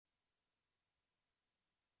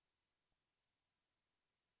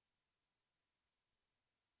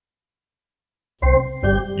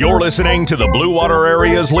You're listening to the Blue Water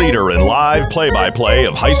Area's leader in live play-by-play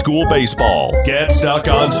of high school baseball.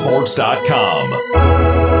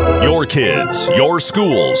 GetStuckOnSports.com. Your kids, your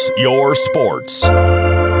schools, your sports.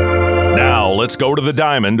 Now let's go to the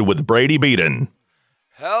Diamond with Brady Beaton.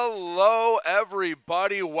 Hello,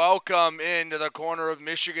 everybody. Welcome into the corner of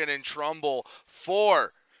Michigan and Trumbull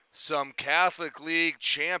for some Catholic League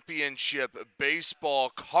Championship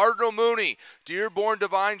baseball. Cardinal Mooney, Dearborn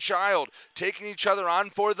Divine Child, taking each other on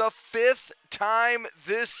for the fifth time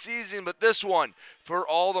this season, but this one for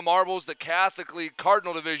all the marbles, the Catholic League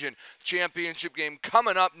Cardinal Division Championship game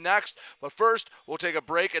coming up next. But first, we'll take a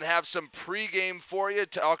break and have some pregame for you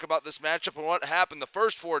to talk about this matchup and what happened the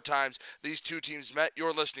first four times these two teams met.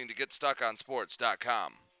 You're listening to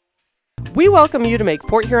GetStuckOnSports.com. We welcome you to make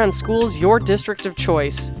Port Huron Schools your district of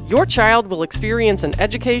choice. Your child will experience an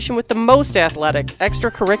education with the most athletic,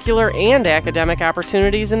 extracurricular, and academic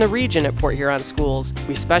opportunities in the region at Port Huron Schools.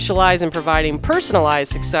 We specialize in providing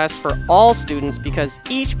personalized success for all students because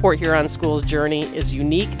each Port Huron Schools journey is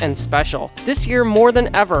unique and special. This year, more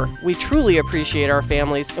than ever, we truly appreciate our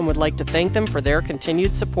families and would like to thank them for their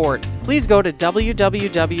continued support. Please go to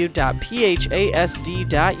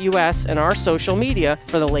www.phasd.us and our social media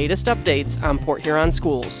for the latest updates on Port Huron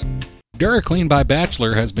Schools. DuraClean by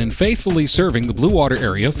Bachelor has been faithfully serving the Blue Water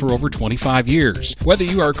area for over 25 years. Whether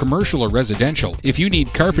you are commercial or residential, if you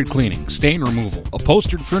need carpet cleaning, stain removal,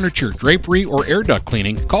 upholstered furniture, drapery, or air duct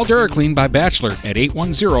cleaning, call DuraClean by Bachelor at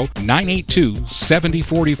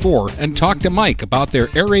 810-982-7044 and talk to Mike about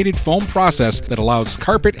their aerated foam process that allows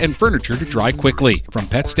carpet and furniture to dry quickly. From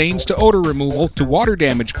pet stains to odor removal to water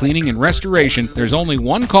damage cleaning and restoration, there's only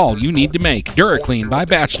one call you need to make. DuraClean by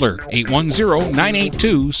Bachelor,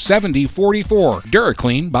 810-982-7044.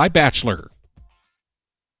 DuraClean by Bachelor.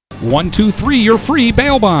 123 You're Free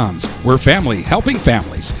bail bonds. We're family helping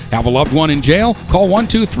families. Have a loved one in jail? Call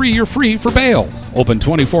 123 You're Free for bail. Open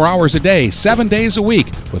 24 hours a day, 7 days a week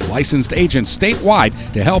with licensed agents statewide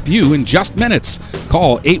to help you in just minutes.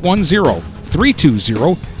 Call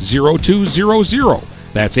 810-320-0200.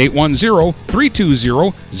 That's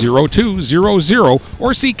 810-320-0200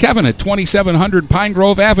 or see Kevin at 2700 Pine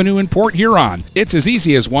Grove Avenue in Port Huron. It's as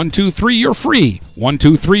easy as 123 You're Free.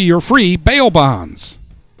 123 You're Free bail bonds.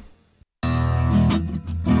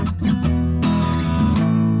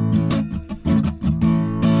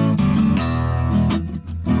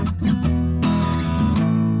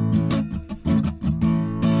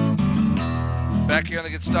 Back here on the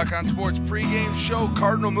Get Stuck on Sports pregame show,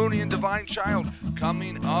 Cardinal Mooney and Divine Child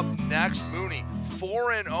coming up next. Mooney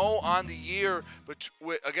 4-0 on the year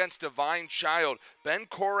against Divine Child. Ben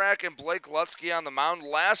Korak and Blake Lutsky on the mound.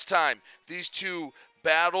 Last time these two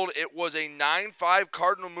battled, it was a 9-5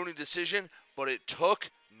 Cardinal Mooney decision, but it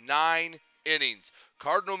took 9 innings.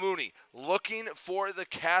 Cardinal Mooney looking for the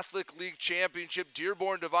Catholic League Championship.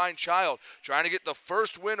 Dearborn Divine Child trying to get the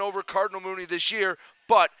first win over Cardinal Mooney this year,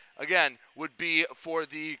 but again, would be for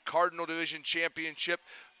the Cardinal Division Championship.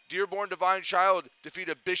 Dearborn Divine Child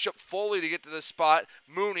defeated Bishop Foley to get to this spot.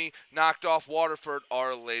 Mooney knocked off Waterford,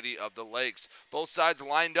 Our Lady of the Lakes. Both sides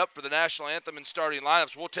lined up for the national anthem and starting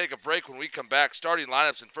lineups. We'll take a break when we come back. Starting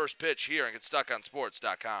lineups and first pitch here and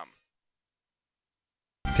GetStuckOnSports.com.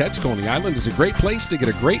 Ted's Coney Island is a great place to get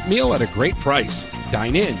a great meal at a great price.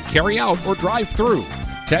 Dine in, carry out, or drive through.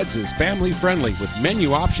 Ted's is family friendly with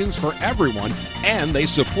menu options for everyone, and they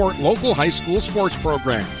support local high school sports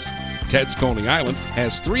programs. Ted's Coney Island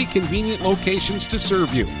has 3 convenient locations to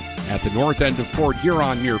serve you. At the north end of Port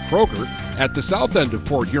Huron near Kroger, at the south end of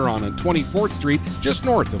Port Huron on 24th Street just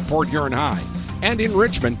north of Port Huron High, and in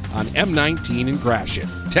Richmond on M19 in Gratiot.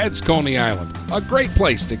 Ted's Coney Island, a great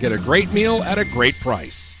place to get a great meal at a great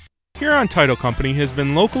price. Huron Title Company has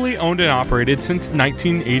been locally owned and operated since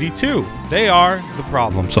 1982. They are the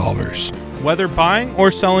problem solvers. Whether buying or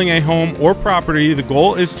selling a home or property, the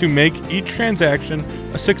goal is to make each transaction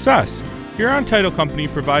a success. Huron Title Company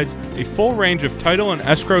provides a full range of title and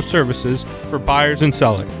escrow services for buyers and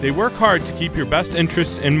sellers. They work hard to keep your best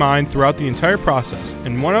interests in mind throughout the entire process,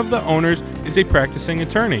 and one of the owners is a practicing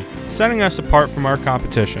attorney, setting us apart from our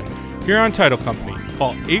competition. Huron Title Company.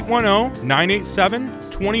 Call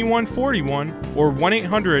 810-987-2141 or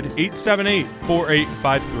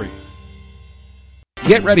 1-800-878-4853.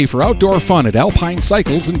 Get ready for outdoor fun at Alpine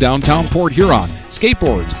Cycles in downtown Port Huron.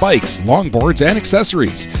 Skateboards, bikes, longboards, and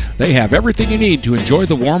accessories. They have everything you need to enjoy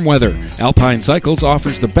the warm weather. Alpine Cycles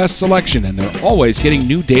offers the best selection, and they're always getting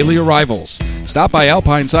new daily arrivals. Stop by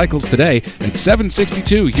Alpine Cycles today at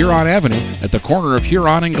 762 Huron Avenue at the corner of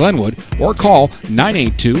Huron and Glenwood, or call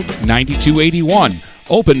 982-9281.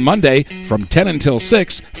 Open Monday from 10 until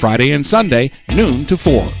 6, Friday and Sunday, noon to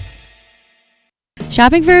 4.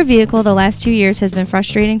 Shopping for a vehicle the last 2 years has been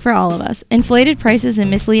frustrating for all of us. Inflated prices and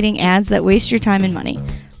misleading ads that waste your time and money.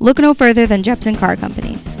 Look no further than Jepson Car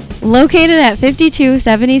Company. Located at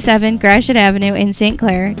 5277 Gratiot Avenue in St.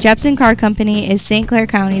 Clair, Jepson Car Company is St. Clair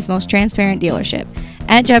County's most transparent dealership.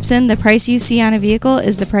 At Jepson, the price you see on a vehicle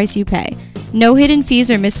is the price you pay. No hidden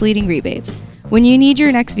fees or misleading rebates. When you need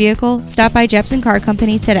your next vehicle, stop by Jepson Car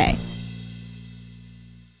Company today.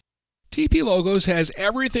 TP Logos has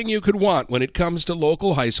everything you could want when it comes to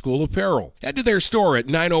local high school apparel. Head to their store at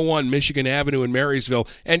 901 Michigan Avenue in Marysville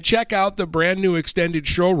and check out the brand new extended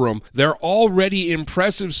showroom. Their already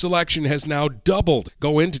impressive selection has now doubled.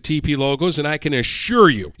 Go into TP Logos and I can assure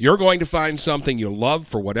you, you're going to find something you love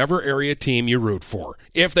for whatever area team you root for.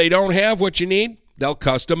 If they don't have what you need, they'll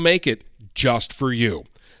custom make it just for you.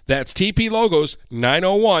 That's TP Logos,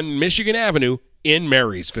 901 Michigan Avenue in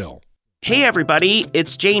Marysville. Hey everybody,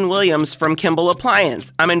 it's Jane Williams from Kimball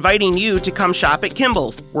Appliance. I'm inviting you to come shop at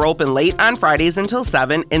Kimball's. We're open late on Fridays until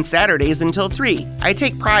 7 and Saturdays until 3. I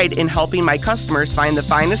take pride in helping my customers find the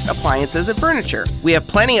finest appliances and furniture. We have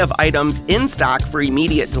plenty of items in stock for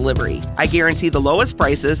immediate delivery. I guarantee the lowest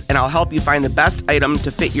prices and I'll help you find the best item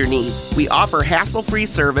to fit your needs. We offer hassle-free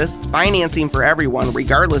service, financing for everyone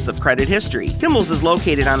regardless of credit history. Kimball's is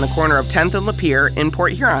located on the corner of 10th and Lapeer in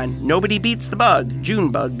Port Huron. Nobody beats the bug,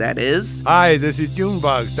 Junebug that is. Hi, this is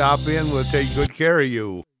Junebug. Stop in, we'll take good care of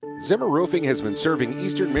you. Zimmer Roofing has been serving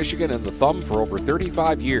Eastern Michigan and the Thumb for over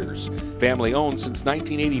 35 years. Family owned since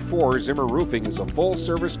 1984, Zimmer Roofing is a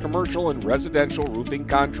full-service commercial and residential roofing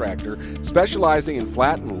contractor specializing in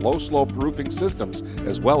flat and low-slope roofing systems,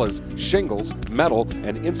 as well as shingles, metal,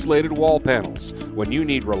 and insulated wall panels. When you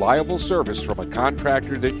need reliable service from a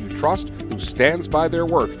contractor that you trust who stands by their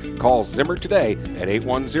work, call Zimmer today at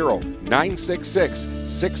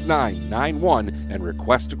 810-966-6991 and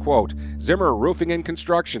request a quote. Zimmer Roofing and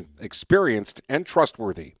Construction. Experienced and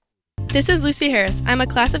trustworthy. This is Lucy Harris. I'm a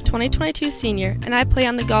class of 2022 senior, and I play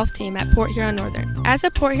on the golf team at Port Huron Northern. As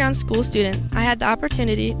a Port Huron school student, I had the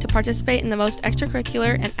opportunity to participate in the most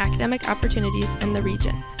extracurricular and academic opportunities in the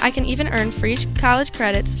region. I can even earn free college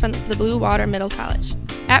credits from the Blue Water Middle College.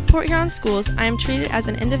 At Port Huron schools, I am treated as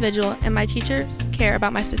an individual and my teachers care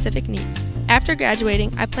about my specific needs. After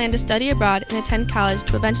graduating, I plan to study abroad and attend college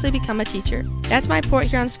to eventually become a teacher. That's my Port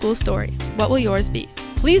Huron school story. What will yours be?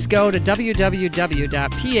 Please go to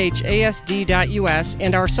www.phasd.us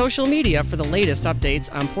and our social media for the latest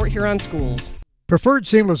updates on Port Huron schools. Preferred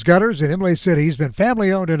Seamless Gutters in Imlay City has been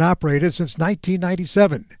family-owned and operated since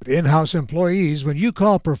 1997. With in-house employees, when you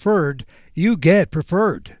call Preferred, you get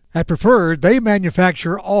Preferred. At Preferred, they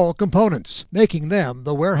manufacture all components, making them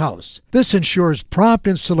the warehouse. This ensures prompt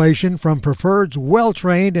installation from Preferred's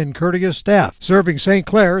well-trained and courteous staff, serving St.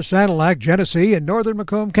 Clair, Sanilac, Genesee, and northern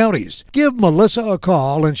Macomb counties. Give Melissa a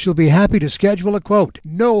call and she'll be happy to schedule a quote.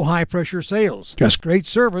 No high-pressure sales, just great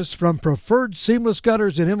service from Preferred Seamless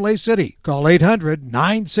Gutters in Imlay City. Call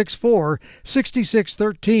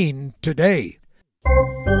 800-964-6613 today.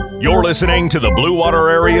 You're listening to the Blue Water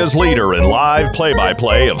Area's leader in live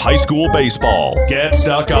play-by-play of high school baseball.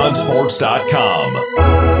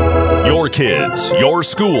 GetStuckOnSports.com. Your kids, your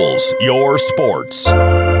schools, your sports.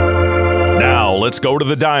 Now let's go to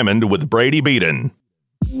the Diamond with Brady Beaton.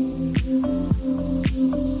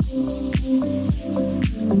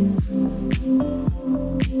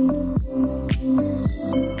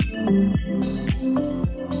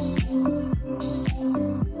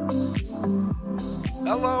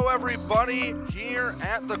 Hello, everybody, here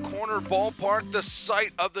at the Corner Ballpark, the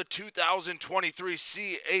site of the 2023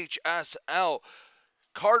 CHSL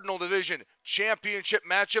Cardinal Division Championship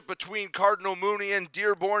matchup between Cardinal Mooney and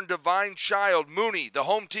Dearborn Divine Child. Mooney, the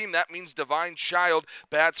home team, that means Divine Child,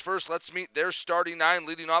 bats first. Let's meet their starting nine,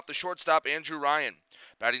 leading off the shortstop, Andrew Ryan.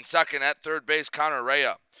 Batting second at third base, Connor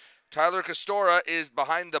Rea. Tyler Castora is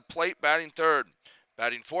behind the plate, batting third.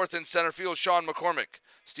 Batting fourth in center field, Sean McCormick.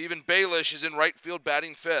 Stephen Baelish is in right field,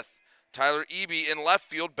 batting fifth. Tyler Eby in left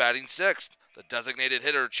field, batting sixth. The designated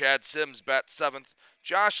hitter, Chad Sims, bats seventh.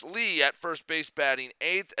 Josh Lee at first base, batting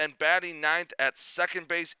eighth. And batting ninth at second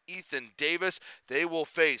base, Ethan Davis. They will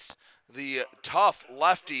face the tough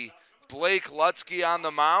lefty, Blake Lutsky, on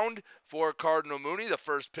the mound for Cardinal Mooney. The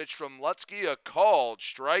first pitch from Lutsky, a called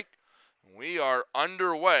strike. We are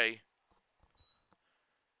underway.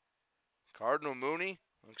 Cardinal Mooney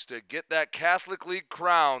looks to get that Catholic League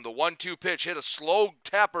crown. The 1-2 pitch hit a slow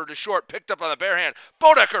tapper to short, picked up on the bare hand.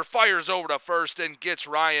 Bodecker fires over to first and gets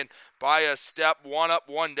Ryan by a step. One up,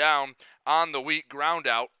 one down on the weak ground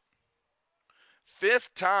out.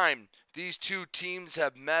 Fifth time these two teams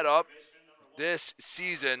have met up this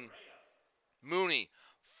season. Mooney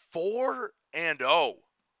 4-0.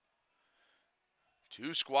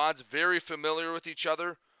 Two squads very familiar with each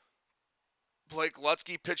other. Blake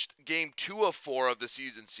Lutzke pitched game 2 of 4 of the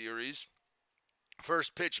season series.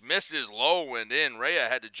 First pitch misses low and in. Rhea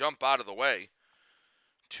had to jump out of the way.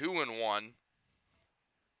 2-1.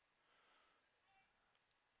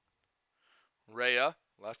 Rhea,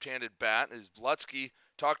 left-handed bat, as Lutzke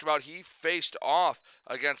talked about, he faced off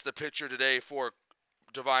against the pitcher today for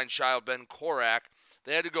Divine Child, Ben Korak.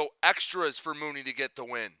 They had to go extras for Mooney to get the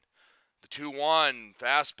win. The 2-1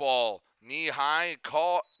 fastball, knee high,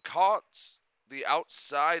 caught the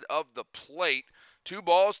outside of the plate. 2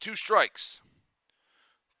 balls, 2 strikes.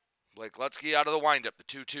 Blake Lutzke out of the windup. The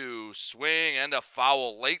 2-2 swing and a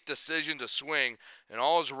foul. Late decision to swing, and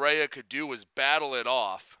all Rhea could do was battle it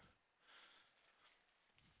off.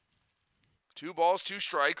 2 balls, 2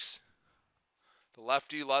 strikes. The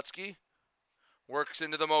lefty Lutzke works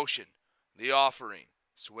into the motion. The offering.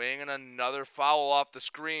 Swing and another foul off the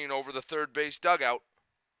screen over the third base dugout.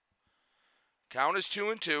 Count is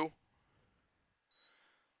 2-2.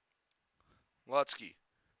 Lutzke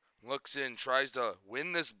looks in, tries to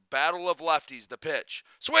win this battle of lefties. The pitch.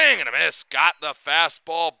 Swing and a miss. Got the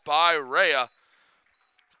fastball by Rhea.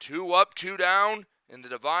 2 up, 2 down. In the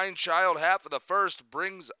Divine Child half of the first,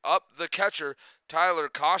 brings up the catcher, Tyler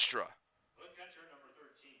Kostra. The catcher, number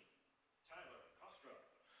 13, Tyler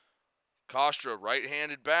Kostra. Kostra,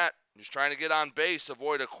 right-handed bat, just trying to get on base,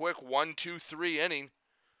 avoid a quick 1-2-3 inning.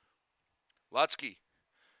 Lutzke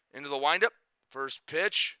into the windup. First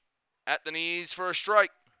pitch at the knees for a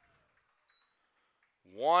strike.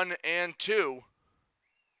 1-2.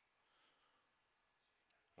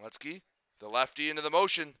 Lutzke, the lefty into the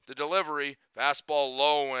motion, the delivery, fastball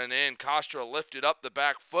low and in. Kostra lifted up the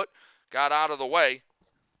back foot, got out of the way.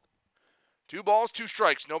 2 balls, 2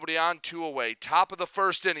 strikes, nobody on, 2 away. Top of the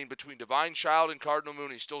first inning between Divine Child and Cardinal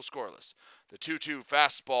Mooney, still scoreless. The 2-2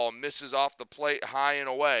 fastball misses off the plate, high and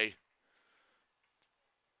away.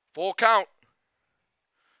 Full count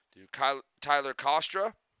to Tyler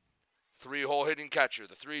Kostra, 3-hole hitting catcher.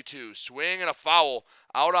 The 3-2 swing and a foul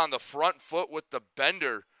out on the front foot with the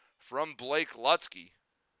bender from Blake Lutzke.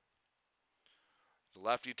 The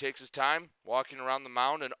lefty takes his time, walking around the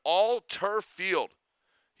mound, an all-turf field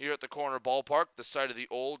here at the corner ballpark, the site of the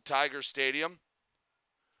old Tiger Stadium.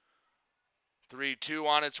 3-2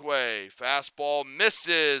 on its way. Fastball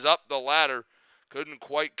misses up the ladder. Couldn't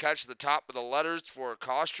quite catch the top of the letters for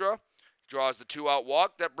Kostra. Draws the 2-out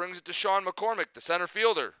walk. That brings it to Sean McCormick, the center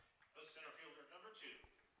fielder. The center fielder, number 2,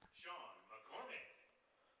 Sean McCormick.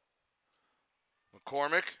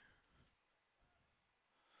 McCormick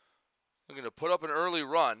looking to put up an early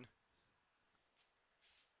run.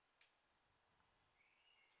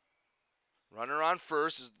 Runner on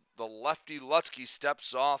first as the lefty Lutzke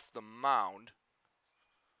steps off the mound.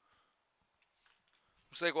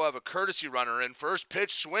 Looks like we'll have a courtesy runner in. First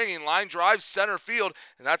pitch swinging, line drive center field,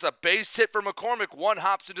 and that's a base hit for McCormick. One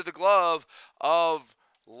hops into the glove of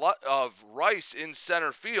Rice in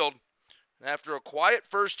center field. And after a quiet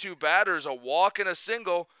first 2 batters, a walk and a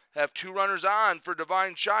single, have 2 runners on for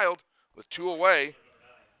Divine Child with 2 away.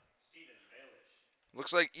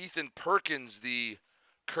 Looks like Ethan Perkins, the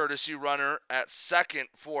courtesy runner at second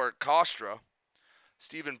for Kostra.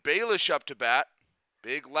 Stephen Baelish up to bat.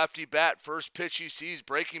 Big lefty bat. First pitch he sees,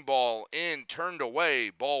 breaking ball in, turned away,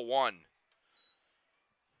 ball 1. Running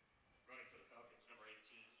for the Falcons, number 18,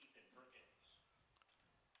 Ethan Perkins.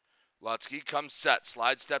 Lutzke comes set,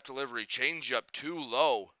 slide step delivery, change up too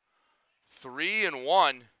low.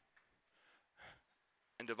 3-1.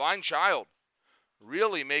 And Divine Child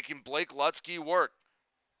really making Blake Lutzke work.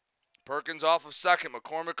 Perkins off of second,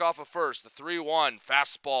 McCormick off of first. The 3-1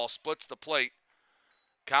 fastball splits the plate.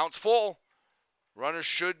 Counts full. Runner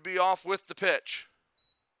should be off with the pitch.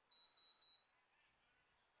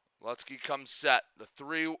 Lutzke comes set. The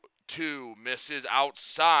 3-2 misses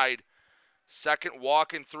outside. Second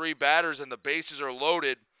walk in 3 batters, and the bases are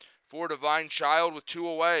loaded for Divine Child with 2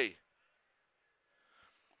 away.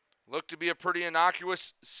 Looked to be a pretty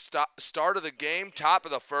innocuous start of the game, top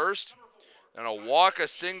of the first. And a walk, a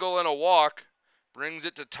single, and a walk brings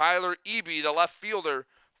it to Tyler Eby, the left fielder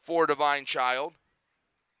for Divine Child.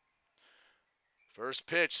 First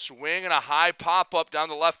pitch, swing and a high pop-up down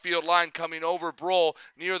the left field line coming over Brohl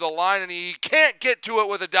near the line, and he can't get to it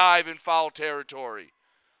with a dive in foul territory.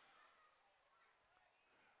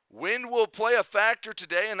 Wind will play a factor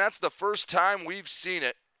today, and that's the first time we've seen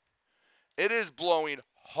it. It is blowing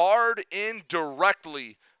hard in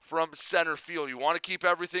directly from center field. You want to keep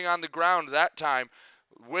everything on the ground that time.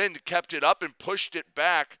 Wind kept it up and pushed it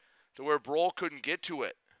back to where Brohl couldn't get to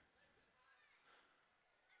it.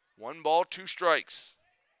 1 ball, 2 strikes.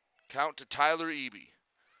 Count to Tyler Eby.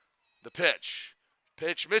 The pitch.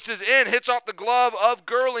 Pitch misses in, hits off the glove of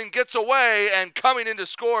Gerling, gets away, and coming in to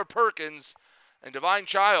score Perkins. And Divine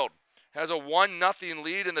Child has a 1-0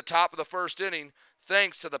 lead in the top of the first inning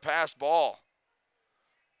thanks to the passed ball.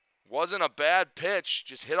 Wasn't a bad pitch,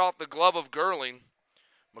 just hit off the glove of Gerling.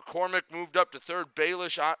 McCormick moved up to third,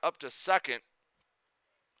 Baelish up to second.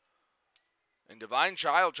 And Divine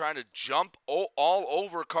Child trying to jump all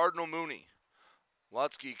over Cardinal Mooney.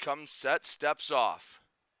 Lutzke comes set, steps off.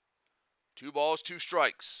 2 balls, 2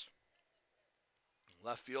 strikes.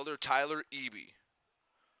 Left fielder Tyler Eby.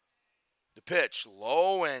 The pitch,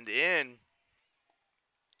 low and in.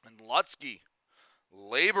 And Lutzke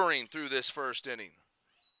laboring through this first inning.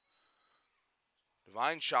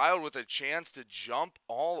 Divine Child with a chance to jump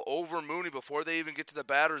all over Mooney before they even get to the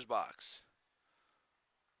batter's box.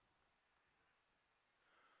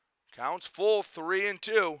 Counts full,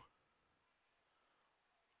 3-2.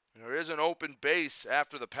 There is an open base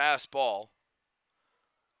after the pass ball.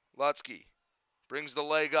 Lutzke brings the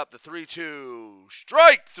leg up, the 3-2.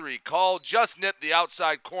 Strike 3 called, just nipped the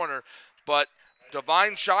outside corner, but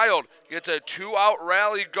Divine Child gets a 2-out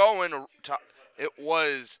rally going. It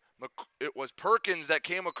was Perkins that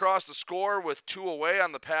came across the score with 2 away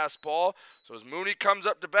on the pass ball. So as Mooney comes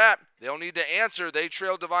up to bat, they'll need to answer. They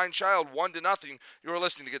trail Divine Child 1-0. You're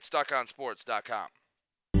listening to GetStuckOnSports.com.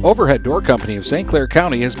 Overhead Door Company of St. Clair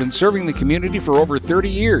County has been serving the community for over 30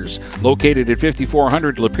 years. Located at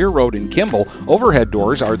 5400 Lapeer Road in Kimball, Overhead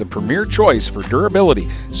Doors are the premier choice for durability,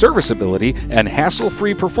 serviceability, and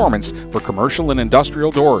hassle-free performance for commercial and industrial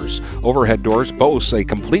doors. Overhead Doors boasts a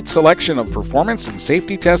complete selection of performance and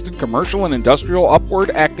safety-tested commercial and industrial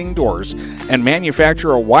upward-acting doors and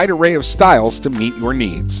manufacture a wide array of styles to meet your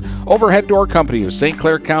needs. Overhead Door Company of St.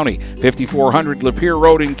 Clair County, 5400 Lapeer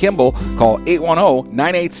Road in Kimball. Call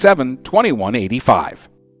 810-987-2185.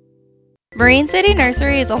 Marine City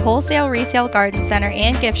Nursery is a wholesale retail garden center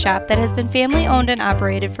and gift shop that has been family owned and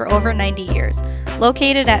operated for over 90 years.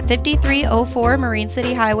 Located at 5304 Marine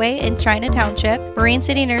City Highway in China Township, Marine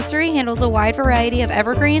City Nursery handles a wide variety of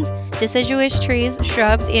evergreens, deciduous trees,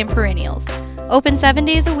 shrubs, and perennials. Open 7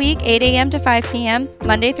 days a week, 8 a.m. to 5 p.m.,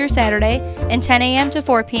 Monday through Saturday, and 10 a.m. to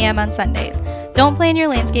 4 p.m. on Sundays. Don't plan your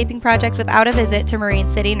landscaping project without a visit to Marine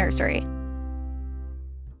City Nursery.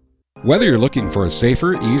 Whether you're looking for a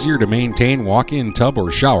safer, easier to maintain walk-in tub or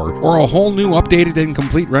shower, or a whole new updated and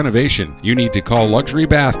complete renovation, you need to call Luxury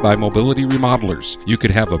Bath by Mobility Remodelers. You could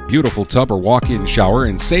have a beautiful tub or walk-in shower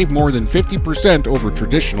and save more than 50% over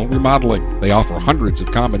traditional remodeling. They offer hundreds of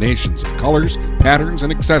combinations of colors, patterns,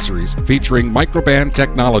 and accessories featuring microband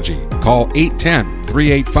technology. Call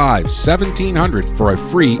 810-385-1700 for a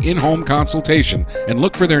free in-home consultation and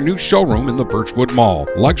look for their new showroom in the Birchwood Mall.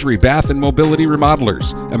 Luxury Bath and Mobility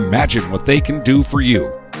Remodelers. Imagine what they can do for you.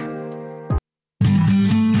 Looping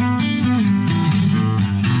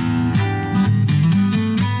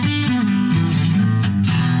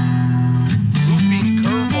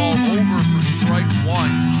curveball over for strike 1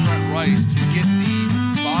 to Trent Rice to get the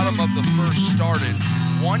bottom of the first started.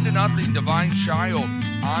 1-0 Divine Child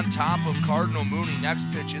on top of Cardinal Mooney. Next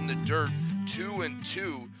pitch in the dirt,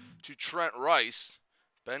 2-2 to Trent Rice.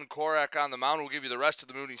 Ben Korak on the mound. We'll give you the rest of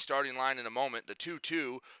the Mooney starting line in a moment. The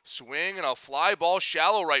 2-2 swing and a fly ball,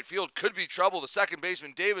 shallow right field. Could be trouble. The second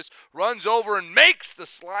baseman Davis runs over and makes the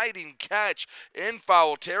sliding catch in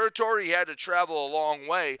foul territory. He had to travel a long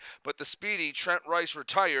way, but the speedy Trent Rice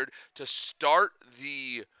retired to start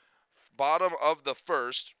the bottom of the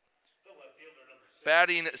first.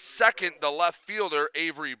 Batting second, the left fielder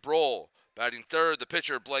Avery Brohl. Batting third, the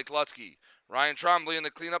pitcher Blake Lutzke. Ryan Trombley in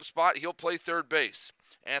the cleanup spot. He'll play third base.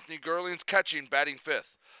 Anthony Gerling's catching, batting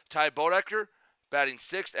fifth. Ty Bodecker batting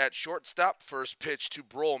sixth at shortstop. First pitch to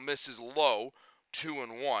Brohl misses low,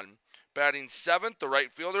 2-1. Batting seventh, the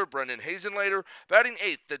right fielder Brendan Hazenlater. Batting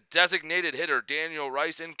eighth, the designated hitter Daniel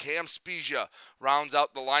Rice, and Cam Spezia rounds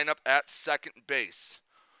out the lineup at second base.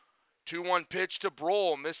 2-1 pitch to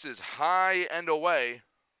Brohl misses high and away.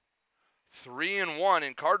 3-1,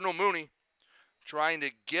 and Cardinal Mooney trying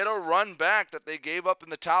to get a run back that they gave up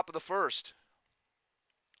in the top of the first.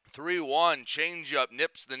 3-1, changeup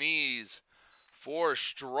nips the knees for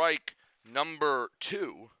strike number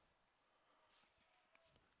 2.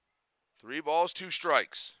 3 balls, 2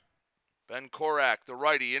 strikes. Ben Korak, the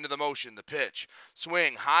righty, into the motion, the pitch.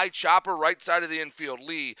 Swing, high chopper, right side of the infield.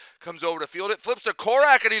 Lee comes over to field it, flips to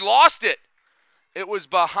Korak, and he lost it. It was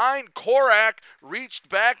behind Korak, reached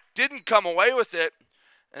back, didn't come away with it,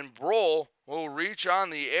 and Brohl will reach on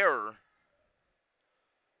the error.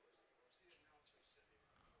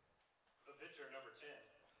 The pitcher, number 10,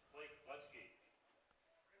 Blake Lutzke.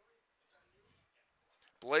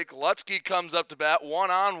 Blake Lutzke comes up to bat,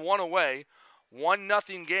 1 on, 1 away.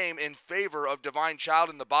 1-0 game in favor of Divine Child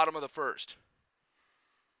in the bottom of the first.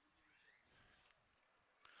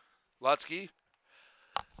 Lutzke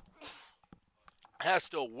has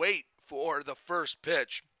to wait for the first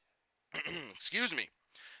pitch. Excuse me.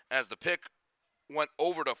 As the pick went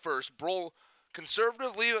over to first, Brohl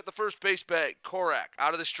conservative leave at the first base bag. Korak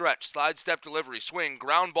out of the stretch. Slide step delivery. Swing.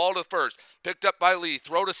 Ground ball to first. Picked up by Lee.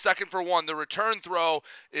 Throw to second for one. The return throw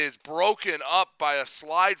is broken up by a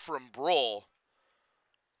slide from Brohl.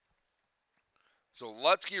 So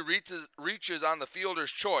Lutzke reaches on the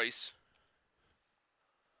fielder's choice.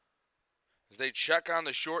 As they check on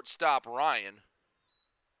the shortstop, Ryan.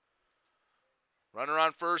 Runner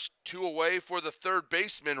on first, 2 away for the third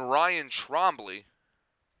baseman, Ryan Trombley.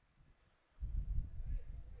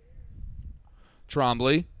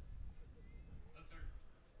 Trombley.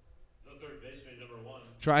 The third baseman, number 1.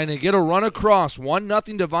 Trying to get a run across.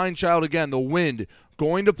 1-0 Divine Child again. The wind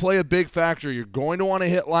going to play a big factor. You're going to want to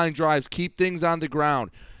hit line drives, keep things on the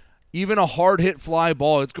ground. Even a hard hit fly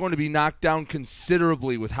ball, it's going to be knocked down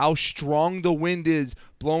considerably with how strong the wind is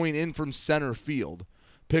blowing in from center field.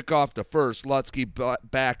 Pick off to first. Lutzke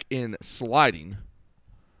back in sliding.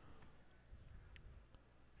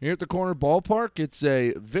 Here at the corner ballpark, it's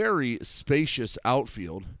a very spacious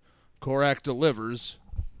outfield. Korak delivers.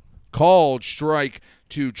 Called strike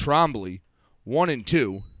to Trombley.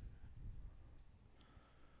 1-2.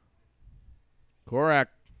 Korak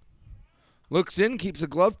looks in, keeps the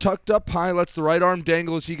glove tucked up high, lets the right arm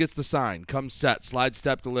dangle as he gets the sign. Comes set, slide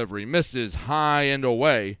step delivery. Misses high and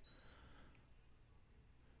away.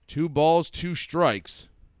 2 balls, 2 strikes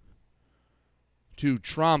to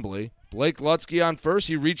Trombley. Blake Lutzke on first.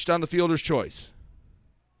 He reached on the fielder's choice.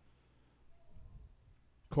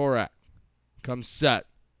 Korak comes set.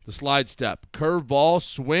 The slide step. Curve ball,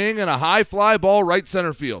 swing, and a high fly ball right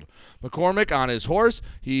center field. McCormick on his horse.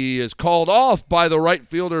 He is called off by the right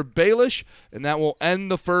fielder Baelish, and that will end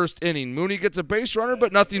the first inning. Mooney gets a base runner,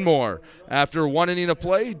 but nothing more. After 1 inning of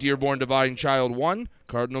play, Dearborn Divine Child 1,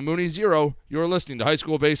 Cardinal Mooney 0. You're listening to High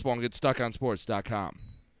School Baseball and GetStuckOnSports.com.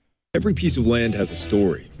 Every piece of land has a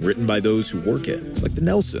story written by those who work it, like the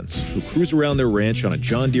Nelsons, who cruise around their ranch on a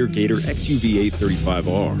John Deere Gator XUV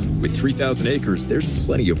 835R. With 3,000 acres, there's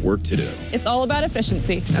plenty of work to do. It's all about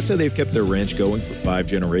efficiency. That's how they've kept their ranch going for 5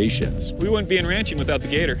 generations. We wouldn't be in ranching without the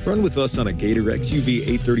Gator. Run with us on a Gator XUV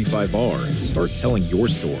 835R and start telling your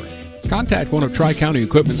story. Contact one of Tri-County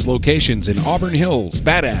Equipment's locations in Auburn Hills,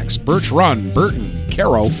 Bad Axe, Birch Run, Burton,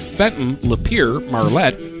 Caro, Fenton, Lapeer,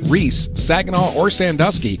 Marlette, Reese, Saginaw, or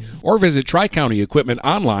Sandusky, or visit Tri-County Equipment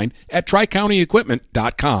online at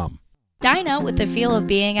tricountyequipment.com. Dine out with the feel of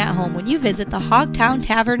being at home when you visit the Hogtown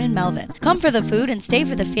Tavern in Melvin. Come for the food and stay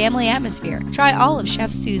for the family atmosphere. Try all of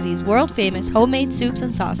Chef Susie's world-famous homemade soups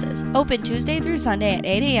and sauces. Open Tuesday through Sunday at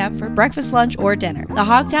 8 a.m. for breakfast, lunch, or dinner. The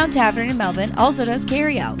Hogtown Tavern in Melvin also does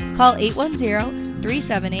carry-out. Call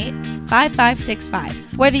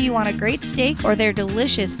 810-378-5565. Whether you want a great steak or their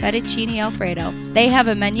delicious fettuccine Alfredo, they have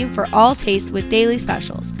a menu for all tastes with daily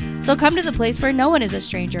specials. So come to the place where no one is a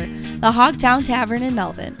stranger, the Hogtown Tavern in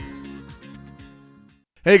Melvin.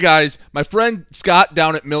 Hey guys, my friend Scott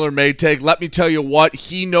down at Miller Maytag, let me tell you what,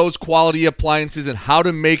 he knows quality appliances and how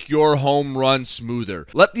to make your home run smoother.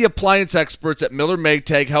 Let the appliance experts at Miller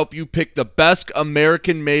Maytag help you pick the best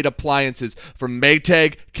American-made appliances from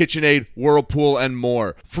Maytag, KitchenAid, Whirlpool, and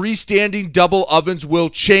more. Freestanding double ovens will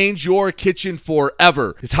change your kitchen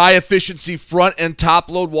forever. His high-efficiency front and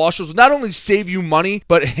top-load washers will not only save you money,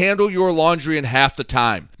 but handle your laundry in half the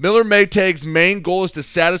time. Miller Maytag's main goal is to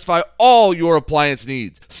satisfy all your appliance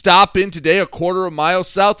needs. Stop in today a quarter of a mile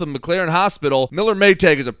south of McLaren Hospital. Miller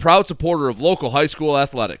Maytag is a proud supporter of local high school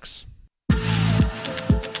athletics.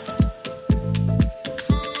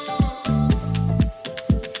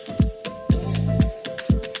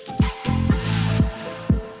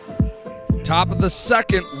 Top of the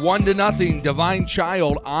second, 1-0. Divine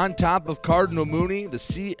Child on top of Cardinal Mooney.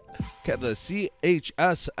 The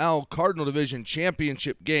CHSL Cardinal Division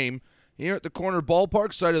Championship game here at the corner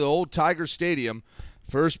ballpark site of the old Tiger Stadium.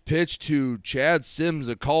 First pitch to Chad Sims,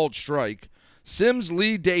 a called strike. Sims,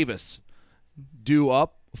 Lee Davis due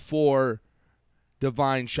up for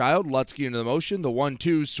Divine Child. Lutzke into the motion. The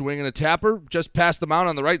 1-2 swing and a tapper. Just past the mound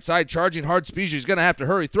on the right side. Charging hard speed. He's going to have to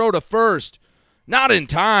hurry. Throw to first. Not in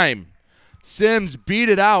time. Sims beat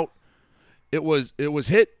it out. It was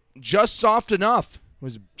hit just soft enough. It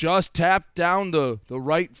was just tapped down the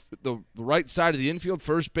right side of the infield,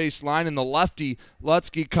 first base line, and the lefty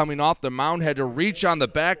Lutzke coming off the mound had to reach on the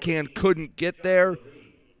backhand, couldn't get there,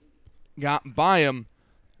 got by him,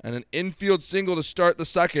 and an infield single to start the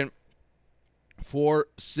second for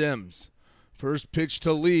Sims. First pitch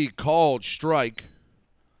to Lee, called strike.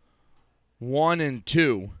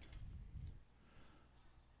 1-2.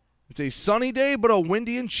 It's a sunny day, but a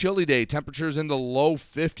windy and chilly day. Temperatures in the low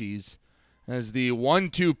 50s. As the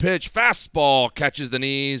 1-2 pitch, fastball catches the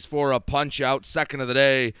knees for a punch-out. Second of the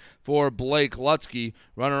day for Blake Lutzke.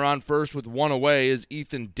 Runner on first with one away as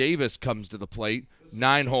Ethan Davis comes to the plate.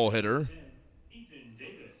 9-hole hitter.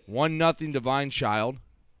 1-0 Divine Child.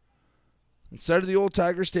 Inside of the old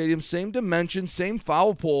Tiger Stadium, same dimension, same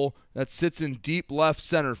foul pole that sits in deep left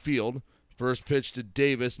center field. First pitch to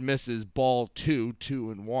Davis, misses, ball 2,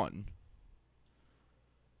 2-1.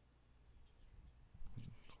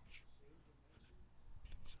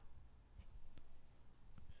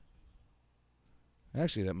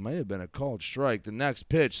 Actually, that might have been a called strike. The next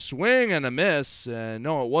pitch, swing and a miss.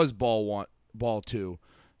 No, it was ball 2.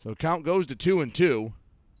 So count goes to 2-2.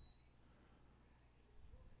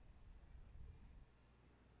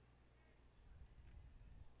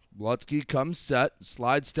 Lutzke comes set,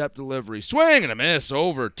 slide step delivery. Swing and a miss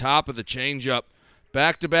over top of the changeup.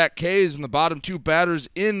 Back-to-back Ks from the bottom two batters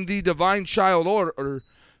in the Divine Child order.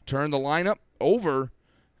 Turn the lineup over,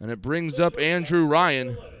 and it brings up Andrew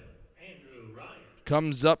Ryan.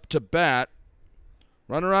 Comes up to bat.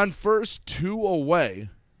 Runner on first, 2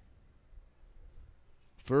 away.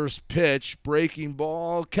 First pitch, breaking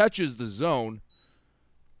ball, catches the zone.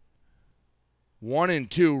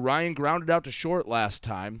 1-2. Ryan grounded out to short last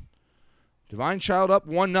time. Divine Child up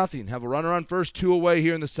 1-0. Have a runner on first, 2 away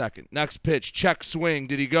here in the second. Next pitch, check swing.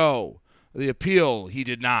 Did he go? The appeal, he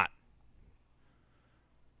did not.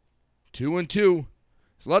 2-2.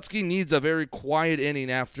 Slutsky needs a very quiet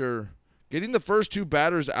inning after getting the first 2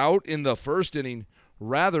 batters out in the first inning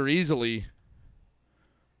rather easily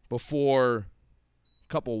before a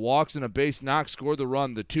couple walks and a base knock scored the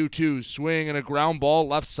run. The 2-2 swing and a ground ball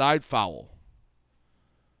left side foul.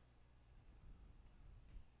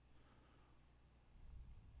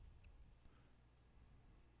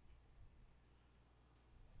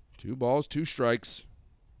 Two balls, 2 strikes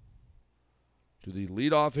to the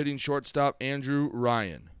leadoff hitting shortstop, Andrew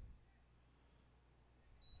Ryan.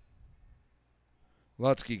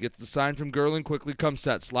 Lutzke gets the sign from Gerlin, quickly comes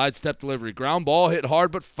set, slide step delivery. Ground ball hit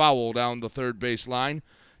hard but foul down the third base line,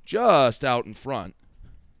 just out in front.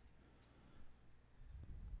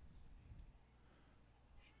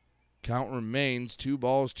 Count remains 2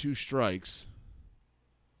 balls, 2 strikes.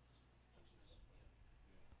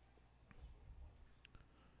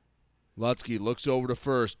 Lutzke looks over to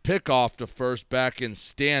first. Pickoff to first, back in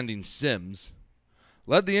standing Sims.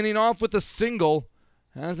 Led the inning off with a single.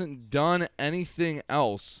 Hasn't done anything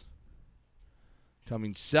else.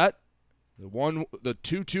 Coming set. The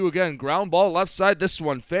 2-2 again. Ground ball left side. This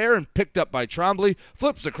one fair and picked up by Trombley.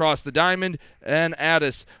 Flips across the diamond. And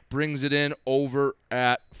Addis brings it in over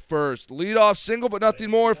at first. Leadoff single, but nothing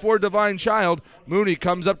more for Divine Child. Mooney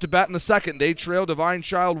comes up to bat in the second. They trail Divine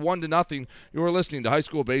Child 1-0. You're listening to High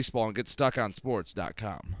School Baseball on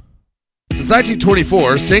GetStuckOnSports.com. Since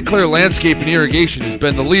 1924, St. Clair Landscape and Irrigation has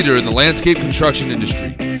been the leader in the landscape construction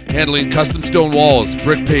industry, handling custom stone walls,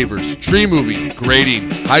 brick pavers, tree moving, grading,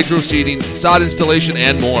 hydro seeding, sod installation,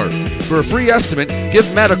 and more. For a free estimate,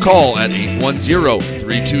 give Matt a call at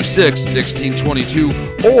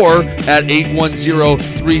 810-326-1622 or at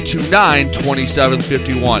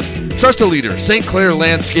 810-329-2751. Trust a leader, St. Clair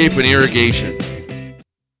Landscape and Irrigation.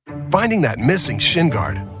 Finding that missing shin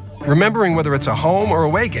guard, remembering whether it's a home or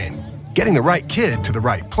away game, getting the right kid to the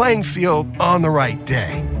right playing field on the right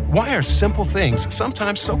day. Why are simple things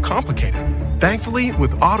sometimes so complicated? Thankfully,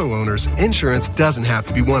 with auto owners, insurance doesn't have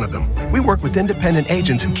to be one of them. We work with independent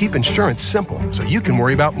agents who keep insurance simple so you can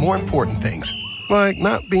worry about more important things, like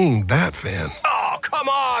not being that fan. Oh, come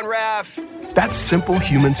on, ref! That's simple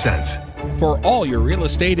human sense. For all your real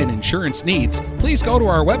estate and insurance needs, please go to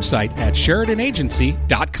our website at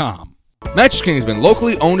SheridanAgency.com. Mattress King has been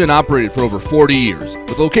locally owned and operated for over 40 years.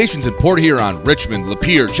 With locations in Port Huron, Richmond,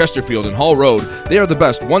 Lapeer, Chesterfield, and Hall Road, they are the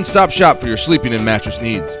best one-stop shop for your sleeping and mattress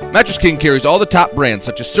needs. Mattress King carries all the top brands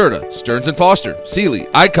such as Serta, Stearns & Foster, Sealy,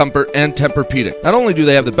 iComfort, and Tempur-Pedic. Not only do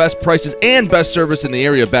they have the best prices and best service in the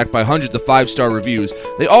area backed by hundreds of 5-star reviews,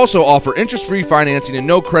 they also offer interest-free financing and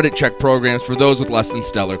no credit check programs for those with less than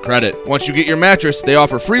stellar credit. Once you get your mattress, they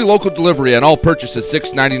offer free local delivery on all purchases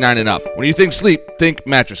 $6.99 and up. When you think sleep, think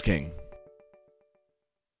Mattress King.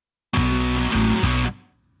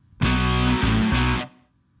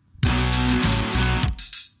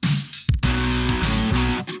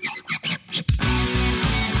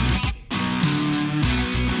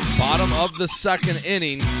 Bottom of the second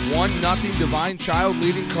inning, 1-0 Divine Child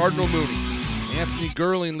leading Cardinal Mooney. Anthony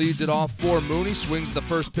Gerling leads it off for Mooney. Swings the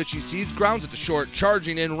first pitch he sees. Grounds it to short.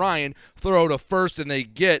 Charging in Ryan. Throw to first, and they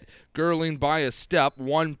get Gerling by a step.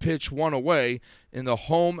 One pitch, one away in the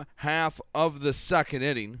home half of the second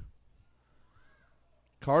inning.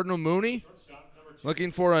 Cardinal Mooney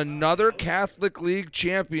looking for another Catholic League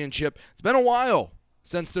championship. It's been a while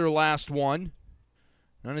since their last one.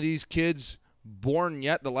 None of these kids born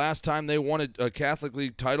yet. The last time they won a Catholic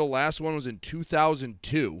League title, last one was in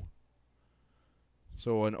 2002.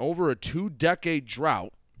 So over a 2-decade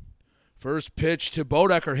drought. First pitch to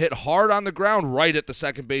Bodecker, hit hard on the ground right at the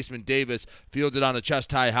second baseman Davis. Fielded on a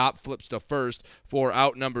chest-high hop, flips to first for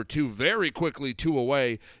out number 2. Very quickly 2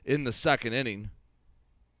 away in the second inning.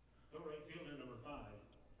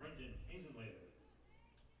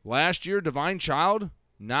 Last year, Divine Child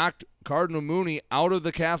knocked Cardinal Mooney out of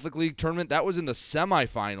the Catholic League tournament. That was in the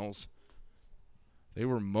semifinals. They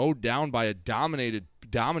were mowed down by a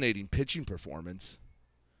dominating pitching performance.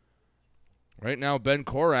 Right now, Ben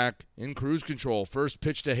Korak in cruise control. First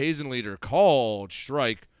pitch to Hazenleader. Called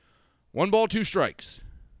strike. 1 ball, 2 strikes.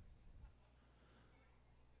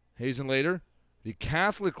 Hazenleader, the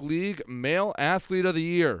Catholic League Male Athlete of the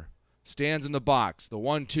Year, stands in the box. The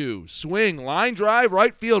 1-2. Swing, line drive,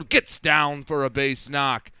 right field. Gets down for a base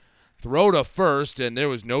knock. Throw to first, and there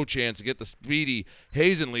was no chance to get the speedy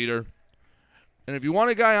Hazenleader. And if you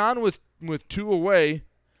want a guy on with 2 away,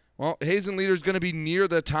 well, Hazenleader's going to be near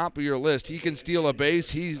the top of your list. He can steal a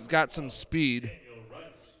base. He's got some speed.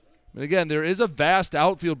 And again, there is a vast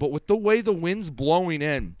outfield, but with the way the wind's blowing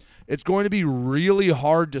in, it's going to be really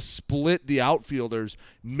hard to split the outfielders.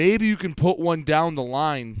 Maybe you can put one down the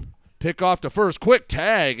line, pick off to first, quick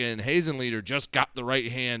tag, and Hazenleader just got the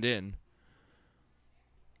right hand in.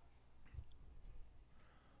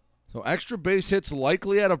 So extra base hits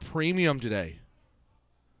likely at a premium today,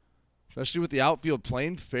 especially with the outfield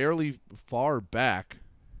playing fairly far back.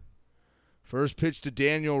 First pitch to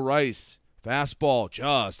Daniel Rice. Fastball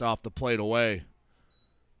just off the plate away.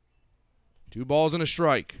 2 balls and a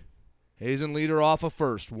strike. Hazenleader off of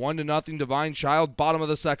first. 1-0 Divine Child, bottom of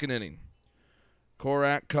the second inning.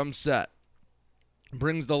 Korak comes set.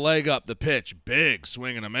 Brings the leg up. The pitch. Big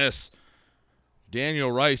swing and a miss.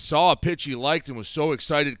 Daniel Rice saw a pitch he liked and was so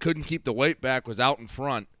excited, couldn't keep the weight back, was out in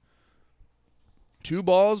front. 2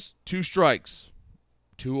 balls, 2 strikes.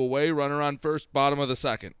 2 away, runner on first, bottom of the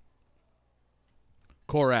second.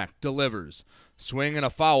 Korak delivers. Swing and a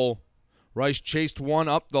foul. Rice chased one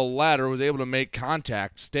up the ladder, was able to make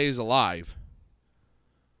contact, stays alive.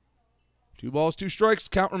 2 balls, 2 strikes,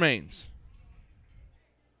 count remains.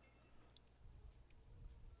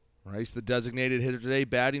 Rice, the designated hitter today,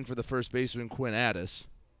 batting for the first baseman, Quinn Addis.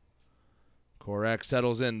 Korak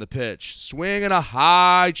settles in the pitch. Swing and a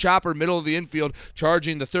high chopper, middle of the infield,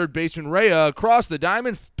 charging the third baseman, Rhea, across the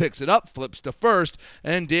diamond, picks it up, flips to first,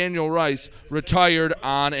 and Daniel Rice retired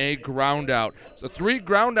on a ground out. So 3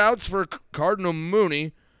 ground outs for Cardinal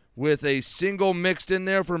Mooney with a single mixed in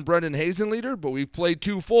there from Brendan Hazenleader, but we've played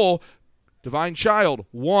 2 full. Divine Child,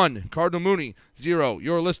 1. Cardinal Mooney, 0.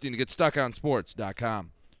 You're listening to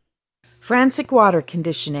GetStuckOnSports.com. Frantic Water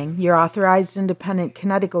Conditioning, your authorized independent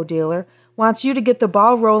Connecticut dealer, wants you to get the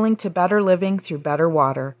ball rolling to better living through better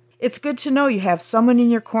water. It's good to know you have someone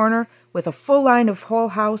in your corner with a full line of whole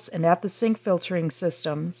house and at-the-sink filtering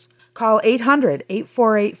systems. Call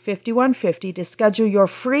 800-848-5150 to schedule your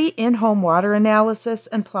free in-home water analysis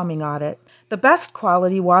and plumbing audit. The best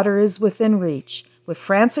quality water is within reach with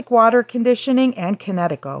Frantic Water Conditioning and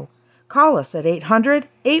Connecticut. Call us at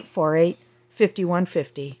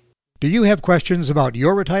 800-848-5150. Do you have questions about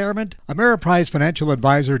your retirement? Ameriprise financial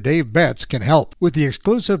advisor Dave Betts can help. With the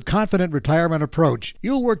exclusive Confident Retirement Approach,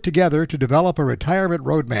 you'll work together to develop a retirement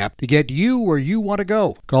roadmap to get you where you want to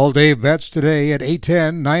go. Call Dave Betts today at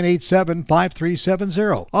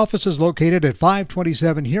 810-987-5370. Office is located at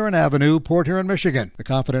 527 Huron Avenue, Port Huron, Michigan. The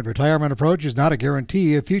Confident Retirement Approach is not a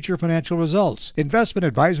guarantee of future financial results. Investment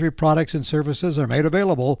advisory products and services are made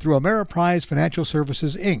available through Ameriprise Financial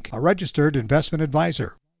Services, Inc., a registered investment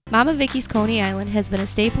advisor. Mama Vicky's Coney Island has been a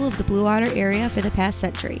staple of the Blue Water area for the past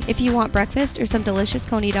century. If you want breakfast or some delicious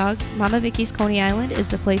Coney dogs, Mama Vicky's Coney Island is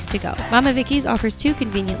the place to go. Mama Vicky's offers 2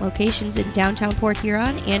 convenient locations in downtown Port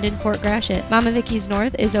Huron and in Fort Gratiot. Mama Vicky's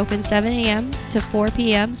North is open 7 a.m. to 4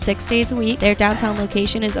 p.m. 6 days a week. Their downtown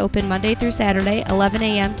location is open Monday through Saturday, 11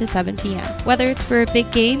 a.m. to 7 p.m. Whether it's for a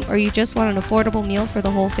big game or you just want an affordable meal for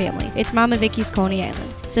the whole family, it's Mama Vicky's Coney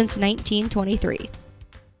Island since 1923.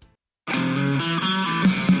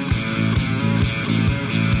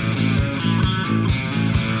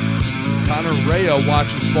 Connor Rhea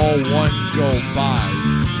watches ball 1 go by.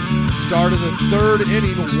 Start of the 3rd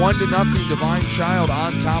inning, 1-0 Divine Child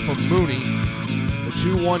on top of Mooney. The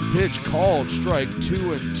 2-1 pitch called strike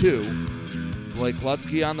 2-2. Blake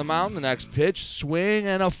Lutzke on the mound. The next pitch, swing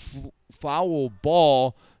and a foul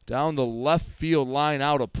ball down the left field line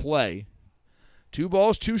out of play. 2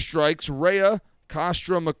 balls, 2 strikes. Rhea,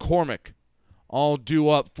 Costra, McCormick all due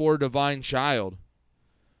up for Divine Child.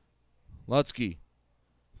 Lutzke,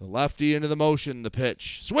 the lefty into the motion, the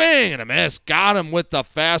pitch. Swing and a miss. Got him with the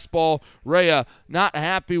fastball. Rhea not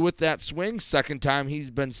happy with that swing. Second time he's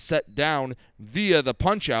been set down via the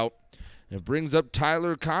punch-out. It brings up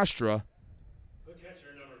Tyler Costra. Good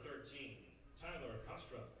catcher, number 13, Tyler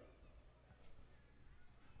Costra.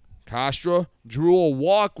 Costra drew a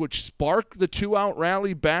walk, which sparked the 2-out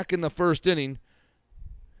rally back in the first inning.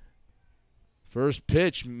 First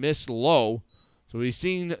pitch missed low. So we've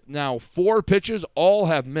seen now 4 pitches, all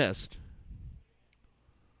have missed.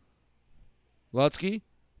 Lutzke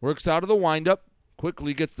works out of the windup,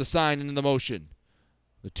 quickly gets the sign into the motion.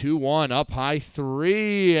 The 2-1 up high,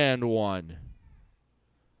 3-1.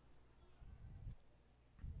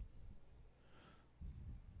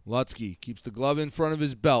 Lutzke keeps the glove in front of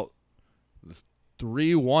his belt. The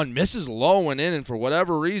 3-1 misses low and in, and for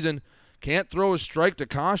whatever reason, can't throw a strike to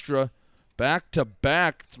Costra.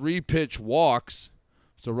 Back-to-back 3-pitch walks.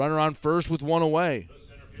 So runner on first with 1 away. The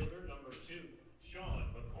center fielder, number 2, Sean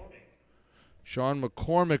McCormick. Sean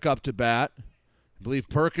McCormick up to bat. I believe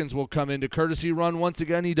Perkins will come into courtesy run once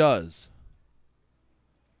again. He does.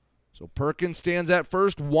 So Perkins stands at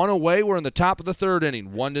first, 1 away. We're in the top of the 3rd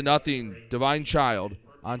inning. 1-0, Divine Child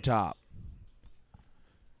on top.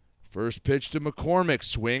 First pitch to McCormick.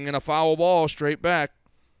 Swing and a foul ball straight back.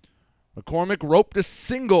 McCormick roped a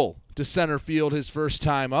single to center field his first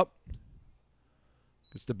time up.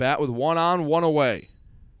 Gets the bat with 1 on, 1 away.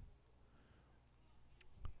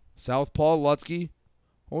 Southpaw Lutzke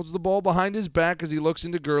holds the ball behind his back as he looks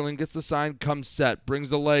into Gerling, gets the sign, comes set, brings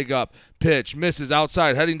the leg up. Pitch, misses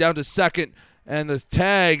outside, heading down to second, and the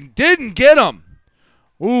tag didn't get him.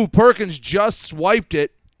 Ooh, Perkins just swiped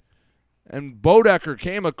it, and Bodecker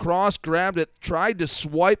came across, grabbed it, tried to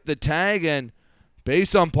swipe the tag, and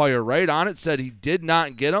base umpire right on it said he did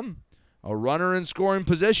not get him. A runner in scoring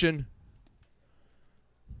position.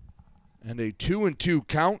 And a 2-2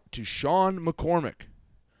 count to Sean McCormick.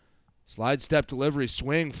 Slide step delivery,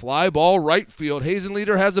 swing, fly ball, right field.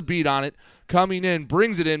 Hazenleader has a beat on it. Coming in,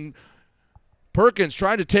 brings it in. Perkins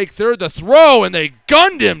trying to take third, the throw, and they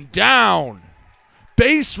gunned him down.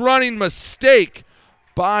 Base running mistake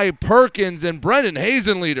by Perkins, and Brendan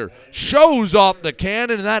Hazenleader shows off the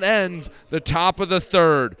cannon, and that ends the top of the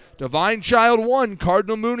 3rd. Divine Child 1,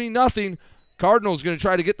 Cardinal Mooney nothing. Cardinals going to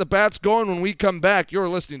try to get the bats going when we come back. You're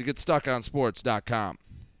listening to GetStuckOnSports.com.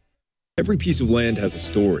 Every piece of land has a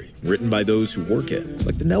story written by those who work it,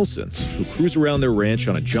 like the Nelsons, who cruise around their ranch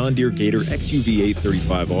on a John Deere Gator XUV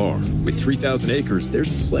 835R. With 3,000 acres,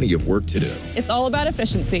 there's plenty of work to do. It's all about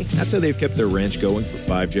efficiency. That's how they've kept their ranch going for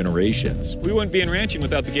 5 generations. We wouldn't be in ranching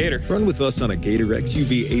without the Gator. Run with us on a Gator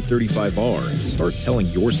XUV 835R and start telling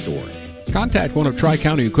your story. Contact one of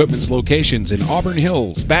Tri-County Equipment's locations in Auburn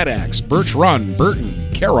Hills, Bad Axe, Birch Run, Burton,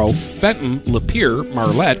 Caro, Fenton, Lapeer,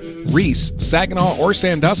 Marlette, Reese, Saginaw, or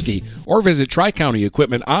Sandusky, or visit Tri-County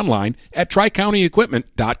Equipment online at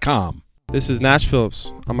tricountyequipment.com. This is Nash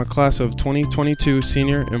Phillips. I'm a class of 2022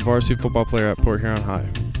 senior and varsity football player at Port Huron High.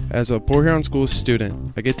 As a Port Huron Schools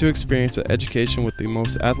student, I get to experience an education with the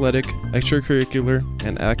most athletic, extracurricular,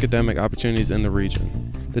 and academic opportunities in the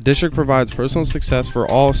region. The district provides personal success for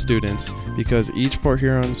all students because each Port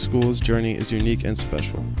Huron Schools journey is unique and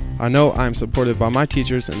special. I know I am supported by my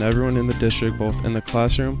teachers and everyone in the district, both in the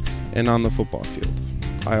classroom and on the football field.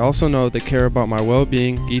 I also know they care about my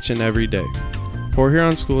well-being each and every day. Port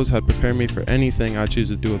Huron Schools had prepared me for anything I choose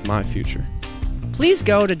to do with my future. Please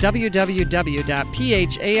go to www.phasd.us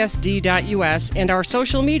and our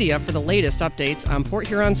social media for the latest updates on Port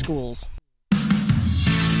Huron Schools.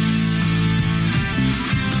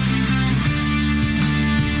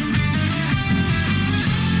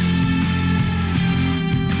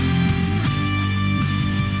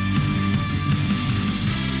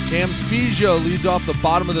 Cam Spezia leads off the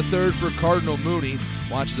bottom of the 3rd for Cardinal Mooney.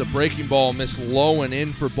 Watches a breaking ball miss low and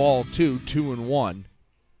in for ball 2, 2-1.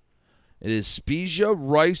 It is Spezia,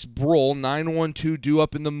 Rice, Brohl, 9-1-2 due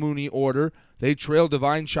up in the Mooney order. They trail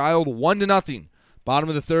Divine Child 1-0. Bottom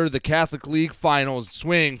of the 3rd of the Catholic League Finals.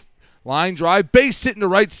 Swing, line drive, base hit into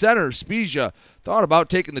right center. Spezia thought about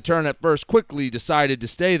taking the turn at first, quickly decided to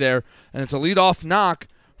stay there, and it's a leadoff knock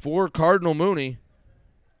for Cardinal Mooney.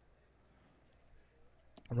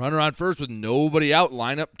 Runner on first with nobody out.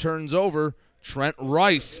 Lineup turns over. Trent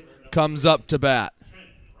Rice comes up to bat.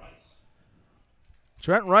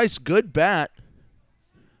 Trent Rice, good bat.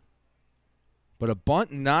 But a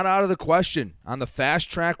bunt not out of the question on the fast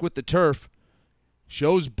track with the turf.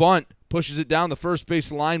 Shows bunt, pushes it down the first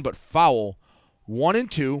base line, but foul.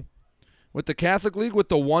 1-2. With the Catholic League with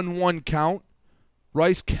the 1-1 count,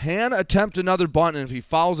 Rice can attempt another bunt, and if he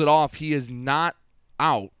fouls it off, he is not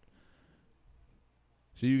out.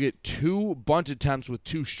 So you get 2 bunt attempts with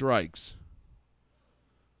 2 strikes.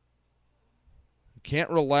 Can't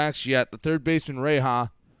relax yet. The third baseman, Reha,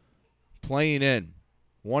 playing in.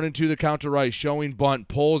 1-2 the count to Rice, showing bunt,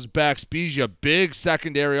 pulls back. Spezia, big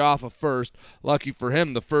secondary off of first. Lucky for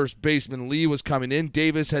him, the first baseman, Lee, was coming in.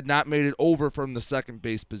 Davis had not made it over from the second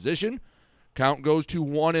base position. Count goes to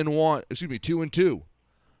 2-2.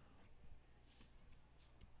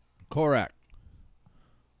 Korak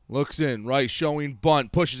looks in. Rice showing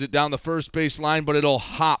bunt, pushes it down the first base line, but it'll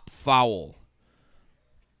hop foul.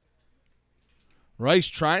 Rice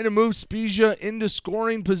trying to move Spezia into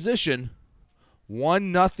scoring position.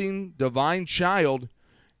 1-0 Divine Child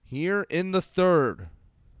here in the third.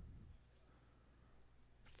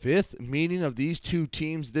 5th meeting of these two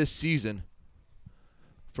teams this season.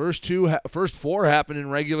 First 4 happened in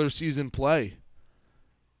regular season play.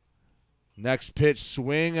 Next pitch,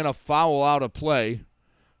 swing and a foul out of play.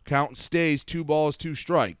 Count stays 2 balls, 2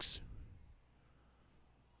 strikes.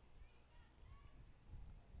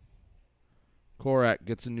 Korak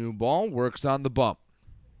gets a new ball, works on the bump.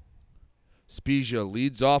 Spezia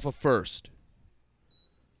leads off of first.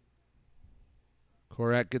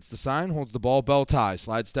 Korak gets the sign, holds the ball, belt high,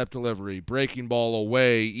 slide step delivery, breaking ball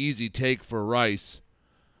away, easy take for Rice.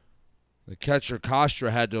 The catcher,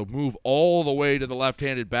 Kostra, had to move all the way to the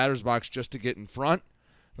left-handed batter's box just to get in front.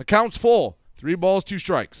 The count's full, 3 balls, 2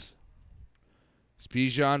 strikes.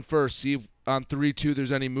 Spezia on first, see if on 3-2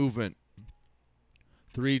 there's any movement.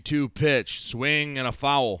 3-2 pitch, swing and a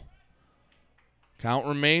foul. Count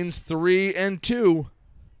remains 3-2.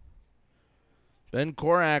 Ben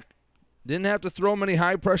Korak didn't have to throw many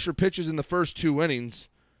high-pressure pitches in the first 2 innings.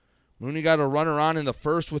 Mooney got a runner on in the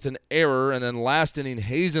first with an error, and then last inning,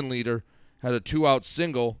 Hazenleader had a 2-out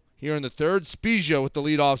single. Here in the third, Spezia with the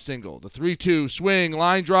leadoff single. The 3-2 swing,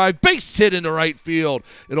 line drive, base hit into right field.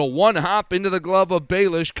 It'll one-hop into the glove of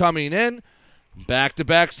Baelish coming in.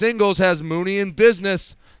 Back-to-back singles has Mooney in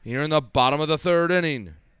business here in the bottom of the third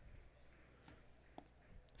inning.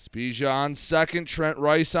 Spezia on second, Trent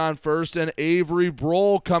Rice on first, and Avery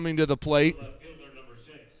Broll coming to the plate.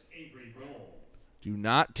 Do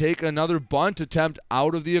not take another bunt attempt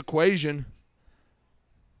out of the equation.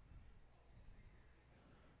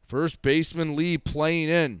 First baseman Lee playing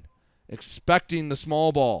in, expecting the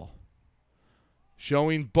small ball.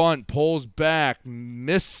 Showing bunt, pulls back,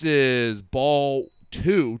 misses. Ball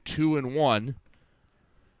 2-1.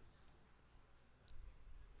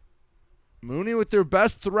 Mooney with their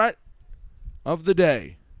best threat of the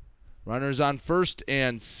day. Runners on first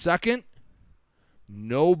and second.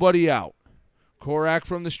 Nobody out. Korak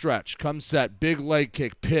from the stretch. Comes set. Big leg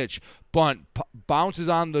kick. Pitch. Bunt. Bounces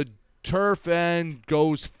on the turf and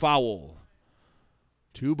goes foul.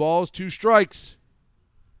 2 balls, 2 strikes.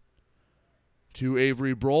 To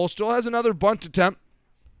Avery Broll. Still has another bunt attempt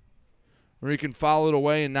where he can foul it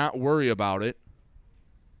away and not worry about it.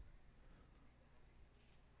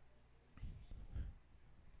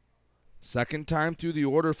 Second time through the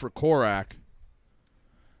order for Korak.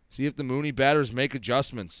 See if the Mooney batters make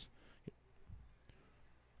adjustments.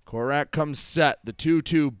 Korak comes set. The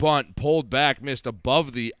 2-2 bunt pulled back, missed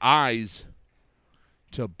above the eyes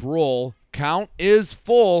to Broll. Count is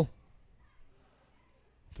full.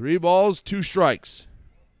 3 balls, 2 strikes.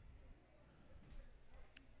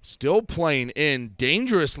 Still playing in,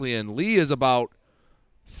 dangerously in. Lee is about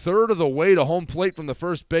third of the way to home plate from the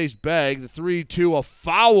first base bag. The 3-2, a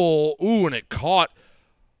foul. Ooh, and it caught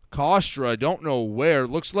Kostra. I don't know where.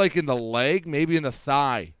 Looks like in the leg, maybe in the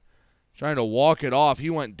thigh. Trying to walk it off. He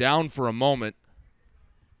went down for a moment.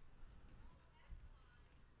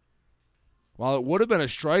 While it would have been a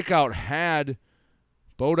strikeout had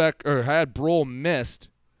Broll missed,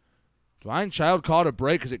 Divine Child caught a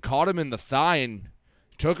break because it caught him in the thigh and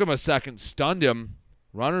took him a second, stunned him.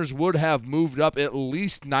 Runners would have moved up at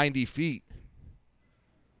least 90 feet.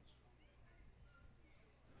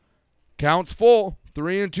 Counts full.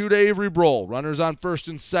 3-2 to Avery Broll. Runners on first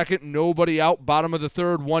and second. Nobody out. Bottom of the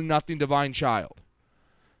third. 1-0 Divine Child.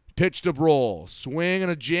 Pitch to Broll. Swing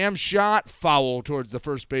and a jam shot. Foul towards the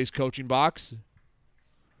first base coaching box.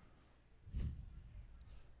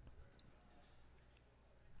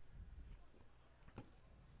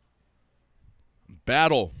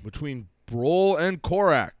 Battle between Broll and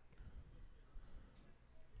Korak.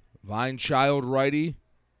 Divine Child righty.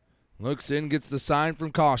 Looks in, gets the sign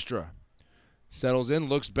from Kostra.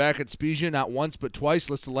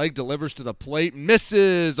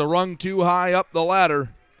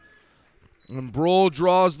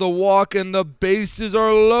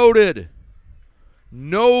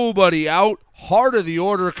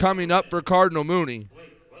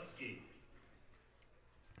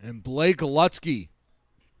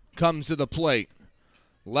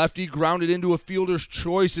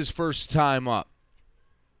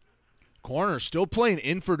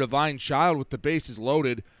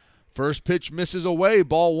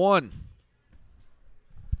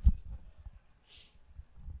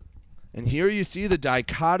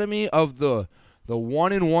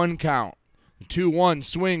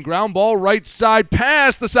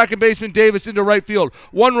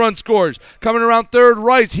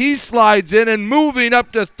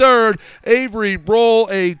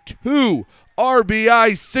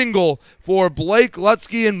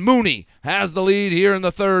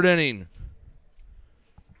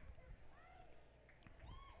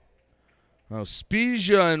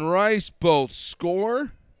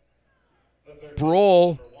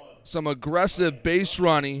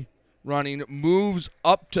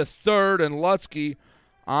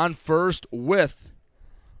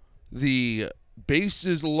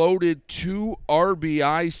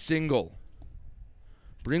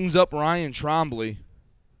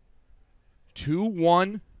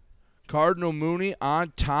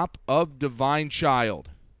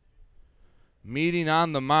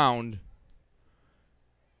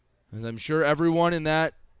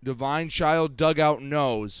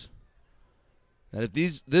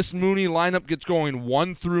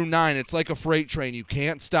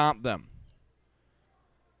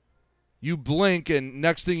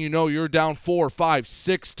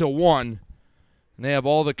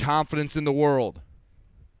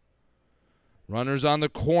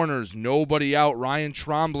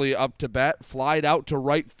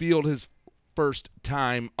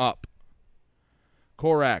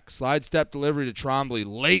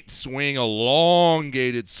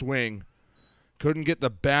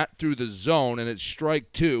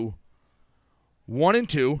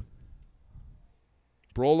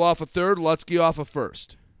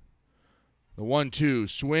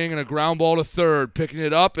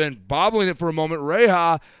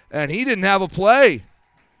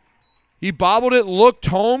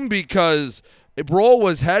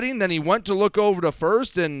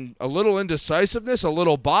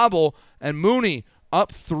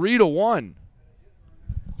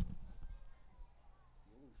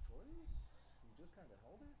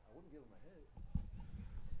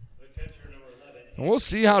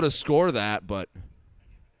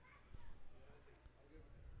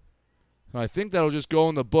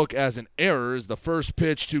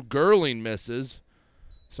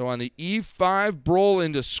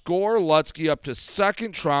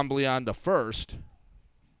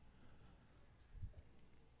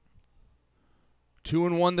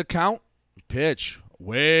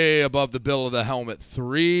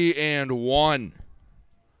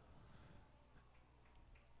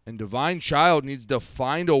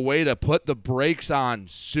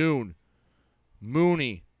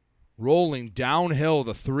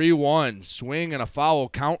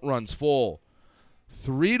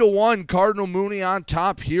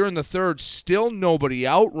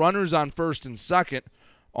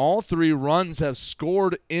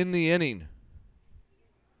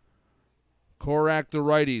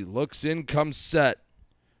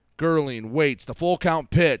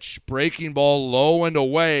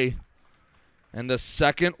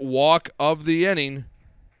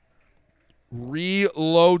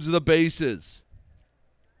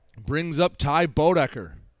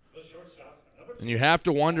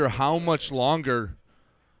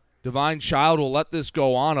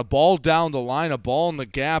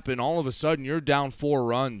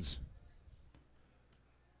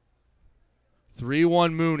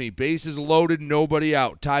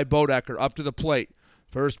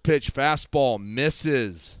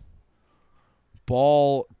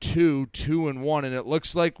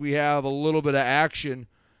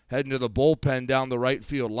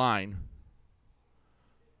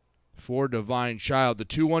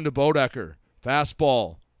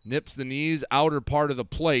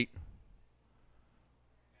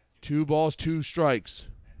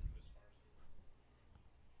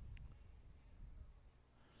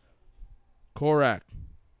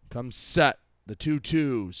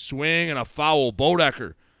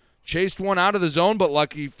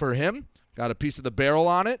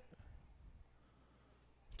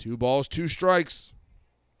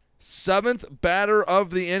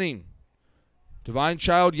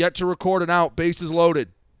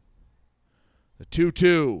 The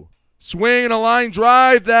 2-2. Swing and a line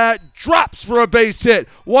drive that drops for a base hit.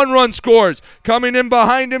 1 run scores. Coming in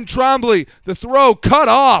behind him, Trombley. The throw cut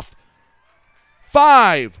off.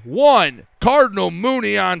 5-1. Cardinal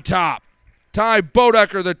Mooney on top. Ty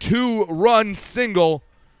Bodecker, the 2-run single.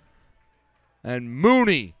 And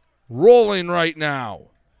Mooney rolling right now.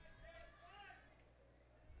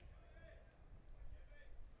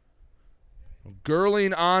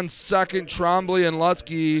 Gerling on second. Trombley and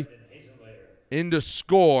Lutzke in to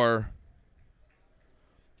score.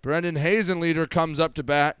 Brendan Hazenleader comes up to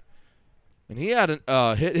bat, and he had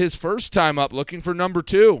hit his first time up looking for number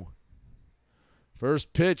 2.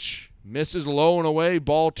 First pitch misses low and away,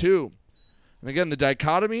 ball 2. And again, the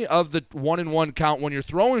dichotomy of the 1-1 count, when you're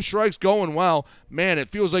throwing strikes going well, man, it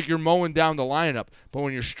feels like you're mowing down the lineup. But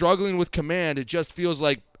when you're struggling with command, it just feels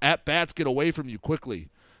like at-bats get away from you quickly.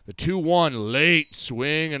 The 2-1 late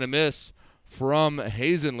swing and a miss from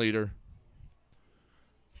Hazenleader.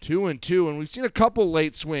 2-2, and we've seen a couple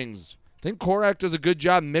late swings. I think Korak does a good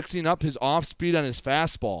job mixing up his off-speed on his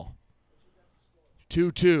fastball.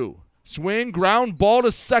 2-2. Swing, ground ball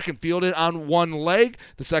to second, fielded on one leg.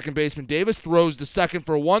 The second baseman Davis throws to second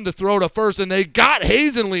for 1, the throw to first, and they got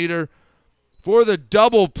Hazenleader for the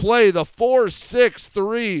double play, the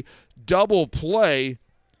 4-6-3 double play.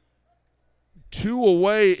 2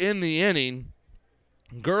 away in the inning.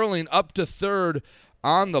 Gerling up to third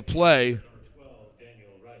on the play.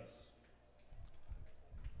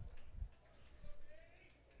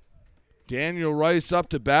 Daniel Rice up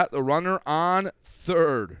to bat, the runner on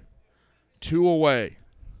third. 2 away.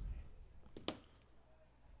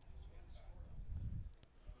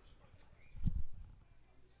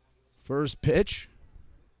 First pitch,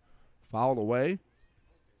 fouled away.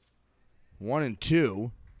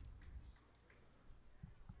 1-2.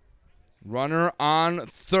 Runner on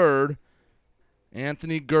third,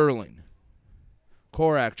 Anthony Gerling.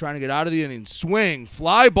 Korak trying to get out of the inning. Swing,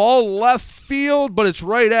 fly ball left field, but it's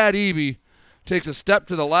right at Eby. Takes a step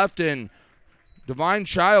to the left, and Divine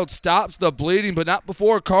Child stops the bleeding, but not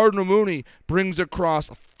before Cardinal Mooney brings across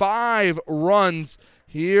 5 runs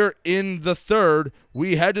here in the third.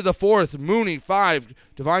 We head to the fourth. Mooney 5,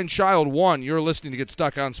 Divine Child 1. You're listening to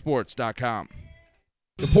GetStuckOnSports.com.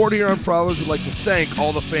 The Port Huron Prowlers would like to thank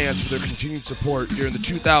all the fans for their continued support during the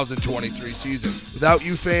 2023 season. Without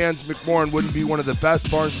you fans, McMorran wouldn't be one of the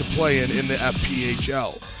best barns to play in the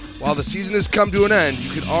FPHL. While the season has come to an end,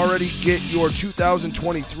 you can already get your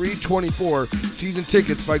 2023-24 season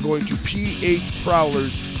tickets by going to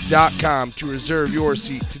phprowlers.com to reserve your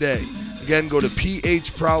seat today. Again, go to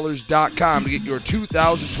phprowlers.com to get your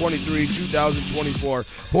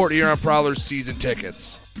 2023-2024 Port Huron Prowlers season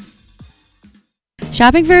tickets.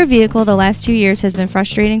 Shopping for a vehicle the last 2 years has been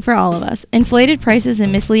frustrating for all of us. Inflated prices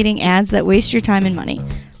and misleading ads that waste your time and money.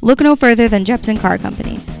 Look no further than Jepson Car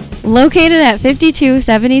Company. Located at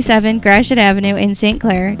 5277 Gratiot Avenue in St.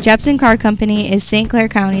 Clair, Jepson Car Company is St. Clair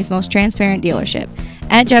County's most transparent dealership.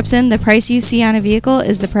 At Jepson, the price you see on a vehicle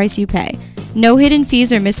is the price you pay. No hidden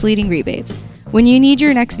fees or misleading rebates. When you need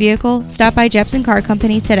your next vehicle, stop by Jepson Car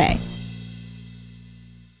Company today.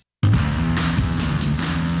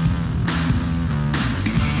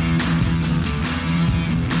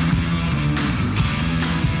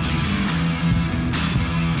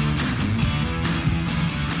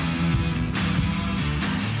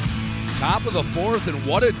 Top of the fourth, and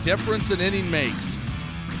what a difference an inning makes.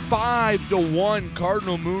 5-1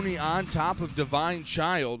 Cardinal Mooney on top of Divine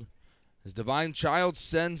Child, as Divine Child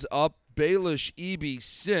sends up Baelish, Eby,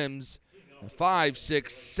 Sims, 5,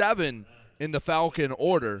 6, 7 in the Falcon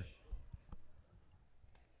order.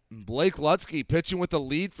 Blake Lutzke pitching with the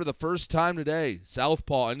lead for the first time today.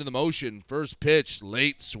 Southpaw into the motion. First pitch,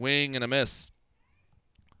 late swing and a miss.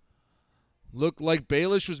 Looked like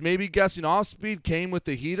Baelish was maybe guessing off speed, came with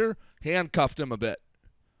the heater, handcuffed him a bit.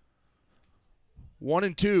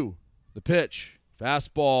 1-2, the pitch.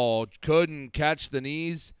 Fastball, couldn't catch the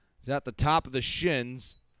knees. He's at the top of the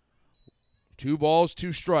shins. 2 balls,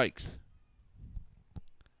 2 strikes.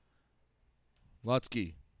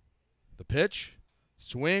 Lutzke, the pitch.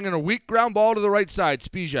 Swing and a weak ground ball to the right side.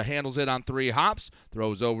 Spezia handles it on 3 hops.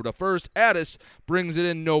 Throws over to first. Addis brings it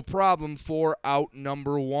in no problem for out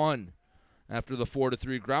number 1. After the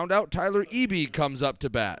 4-3 ground out, Tyler Eby comes up to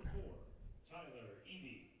bat.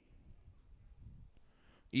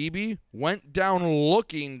 Eby went down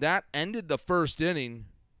looking. That ended the first inning.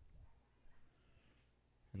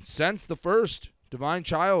 And since the first, Divine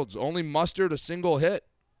Child's only mustered a single hit.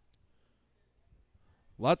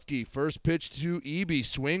 Lutzke, first pitch to Eby.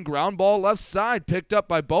 Swing, ground ball left side. Picked up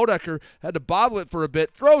by Bodecker. Had to bobble it for a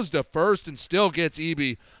bit. Throws to first and still gets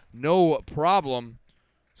Eby. No problem.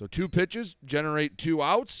 So 2 pitches generate 2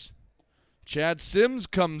 outs. Chad Sims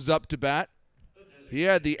comes up to bat. He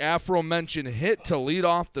had the aforementioned hit to lead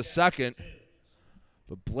off the second.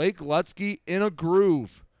 But Blake Lutzke in a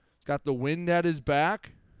groove. He's got the wind at his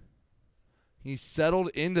back. He's settled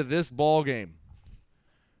into this ball game.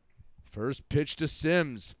 First pitch to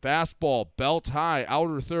Sims. Fastball, belt high,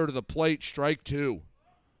 outer third of the plate, strike 2.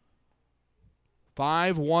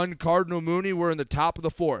 5-1 Cardinal Mooney. We're in the top of the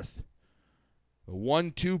 4th. The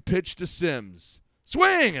 1-2 pitch to Sims.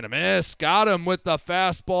 Swing and a miss. Got him with the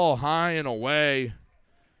fastball high and away.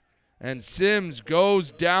 And Sims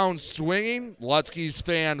goes down swinging. Lutzke's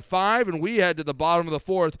fan 5, and we head to the bottom of the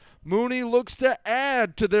 4th. Mooney looks to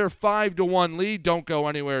add to their 5-1 lead. Don't go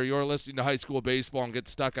anywhere. You're listening to High School Baseball and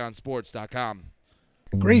GetStuckOnSports.com.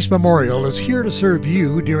 Grace Memorial is here to serve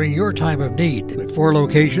you during your time of need. With 4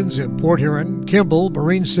 locations in Port Huron, Kimball,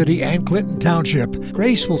 Marine City, and Clinton Township,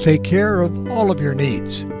 Grace will take care of all of your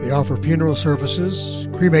needs. They offer funeral services,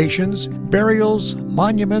 cremations, burials,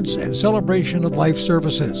 monuments, and celebration of life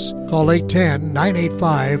services. Call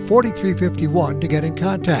 810-985-4351 to get in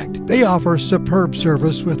contact. They offer superb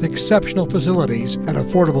service with exceptional facilities at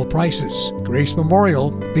affordable prices. Grace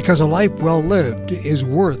Memorial, because a life well lived is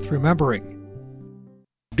worth remembering.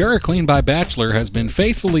 DuraClean by Bachelor has been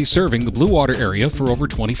faithfully serving the Blue Water area for over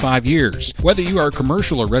 25 years. Whether you are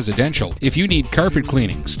commercial or residential, if you need carpet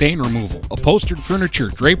cleaning, stain removal, upholstered furniture,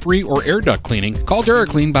 drapery, or air duct cleaning, call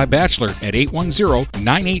DuraClean by Bachelor at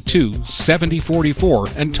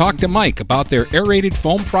 810-982-7044 and talk to Mike about their aerated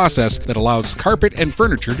foam process that allows carpet and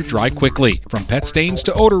furniture to dry quickly. From pet stains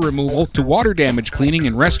to odor removal to water damage cleaning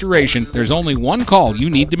and restoration, there's only one call you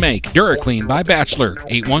need to make. DuraClean by Bachelor,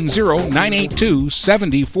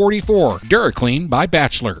 810-982-7044. DuraClean by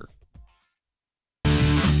Bachelor.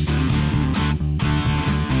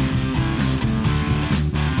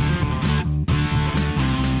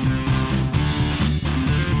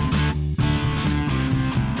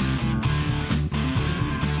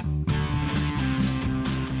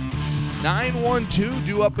 (9-1-2)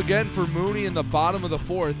 due up again for Mooney in the bottom of the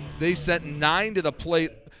 4th. They sent 9 to the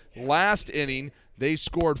plate last inning. They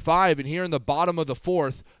scored 5, and here in the bottom of the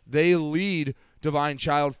 4th, they lead Divine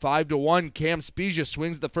Child 5-1. Cam Spezia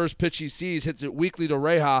swings the first pitch he sees, hits it weakly to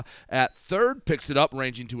Reha at third, picks it up,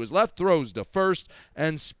 ranging to his left, throws to first,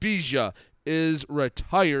 and Spezia is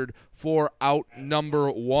retired for out number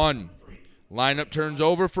 1. Lineup turns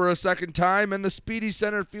over for a second time, and the speedy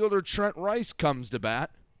center fielder Trent Rice comes to bat.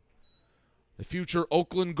 The future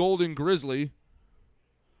Oakland Golden Grizzly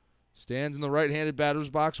stands in the right-handed batter's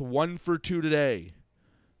box, 1 for 2 today.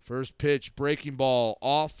 First pitch, breaking ball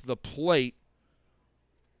off the plate.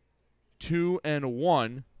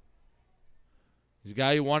 2-1. He's a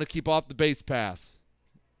guy you want to keep off the base paths.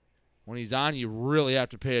 When he's on, you really have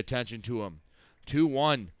to pay attention to him.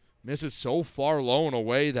 2-1. Misses so far low and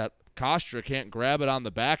away that Kostra can't grab it on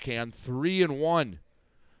the backhand. 3-1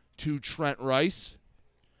 to Trent Rice.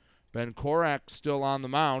 Ben Korak still on the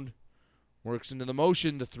mound. Works into the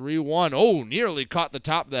motion, the 3-1. Oh, nearly caught the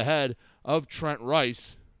top of the head of Trent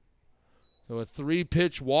Rice. So a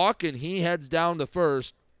 3-pitch walk, and he heads down to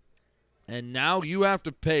first. And now you have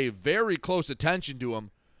to pay very close attention to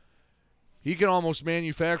him. He can almost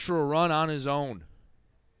manufacture a run on his own.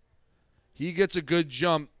 He gets a good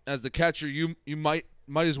jump as the catcher. You might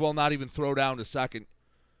as well not even throw down to second.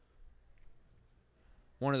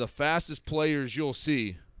 One of the fastest players you'll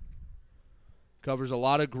see. Covers a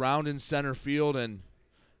lot of ground in center field and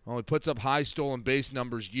only puts up high stolen base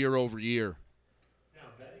numbers year over year. Now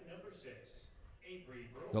batting number 6, Avery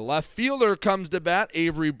Broll. The left fielder comes to bat,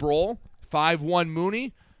 Avery Broll. 5-1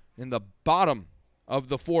 Mooney in the bottom of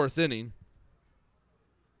the 4th inning.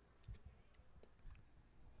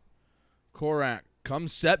 Korak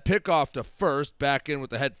comes set, pickoff to first, back in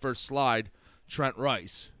with the head first slide, Trent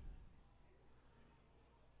Rice.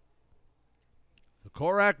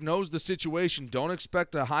 Korak knows the situation. Don't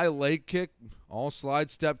expect a high leg kick, all slide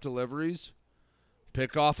step deliveries.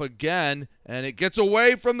 Pickoff again, and it gets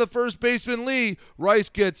away from the first baseman Lee. Rice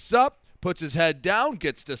gets up, puts his head down,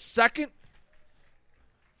 gets to second,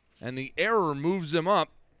 and the error moves him up.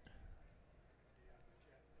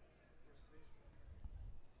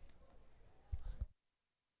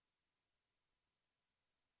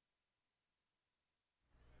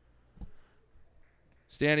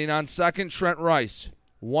 Standing on second, Trent Rice.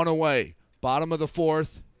 1 away. Bottom of the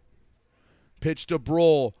 4th. Pitch to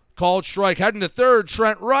Broll. Called strike. Heading to third,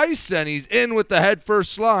 Trent Rice, and he's in with the head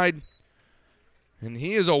first slide. And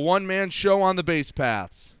he is a one-man show on the base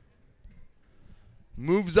paths.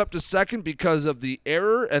 Moves up to second because of the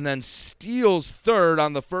error and then steals third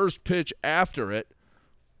on the first pitch after it.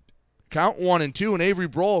 count 1-2, and Avery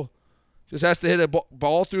Broll just has to hit a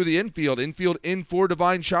ball through the infield. Infield in for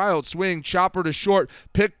Divine Child. Swing, chopper to short.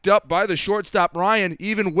 Picked up by the shortstop, Ryan.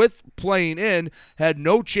 Even with playing in, had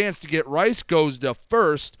no chance to get Rice. Goes to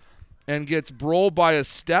first and gets Broll by a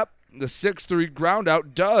step. The 6-3 ground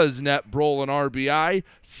out does net Broll an RBI.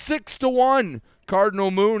 6-1.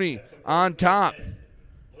 Cardinal Mooney on top.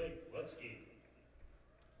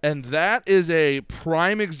 And that is a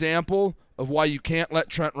prime example of why you can't let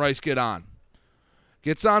Trent Rice get on.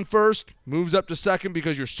 Gets on first, moves up to second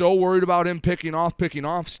because you're so worried about him picking off,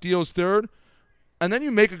 steals third, and then you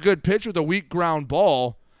make a good pitch with a weak ground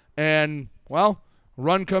ball, and, well,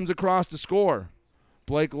 run comes across to score.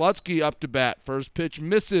 Blake Lutzke up to bat. First pitch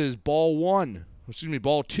misses. Ball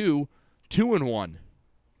 2, 2-1.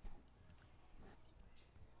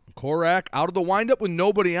 Korak out of the windup with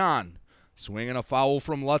nobody on. Swinging a foul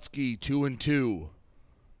from Lutzke, 2-2.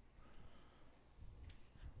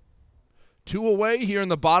 2 away here in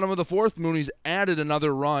the bottom of the fourth. Mooney's added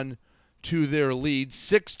another run to their lead.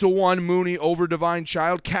 6-1 Mooney over Divine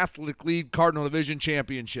Child. Catholic League Cardinal Division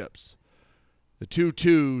Championships. The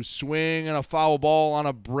 2-2 swing and a foul ball on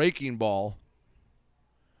a breaking ball.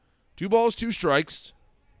 2 balls, 2 strikes.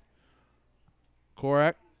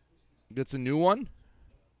 Korak gets a new one.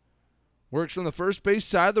 Works from the first base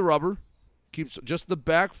side of the rubber. Keeps just the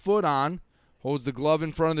back foot on. Holds the glove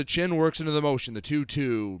in front of the chin, works into the motion. The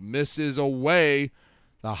 2-2 misses away.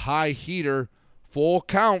 The high heater. Full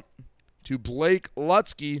count to Blake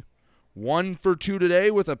Lutzke. 1 for 2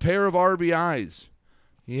 today with a pair of RBIs.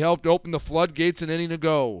 He helped open the floodgates an inning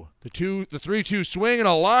ago. The 3-2 swing and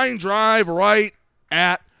a line drive right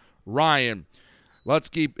at Ryan.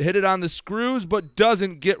 Lutzke hit it on the screws but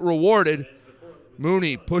doesn't get rewarded.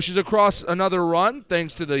 Mooney pushes across another run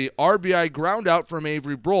thanks to the RBI ground out from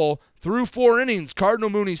Avery Broll. Through 4 innings, Cardinal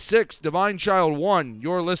Mooney 6, Divine Child 1.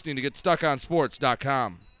 You're listening to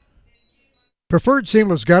GetStuckOnSports.com. Preferred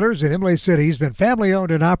Seamless Gutters in Imlay City has been family-owned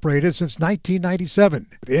and operated since 1997.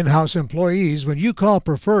 With in-house employees, when you call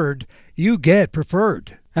Preferred, you get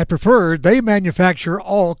Preferred. At Preferred, they manufacture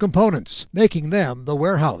all components, making them the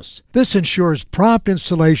warehouse. This ensures prompt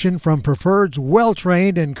installation from Preferred's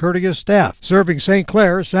well-trained and courteous staff, serving St.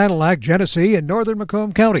 Clair, Sanilac, Genesee, and northern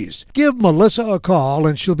Macomb counties. Give Melissa a call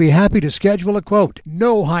and she'll be happy to schedule a quote.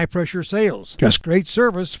 No high-pressure sales, just great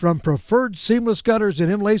service from Preferred Seamless Gutters in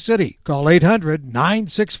Imlay City. Call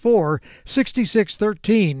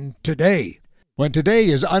 800-964-6613 today. When today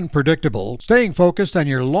is unpredictable, staying focused on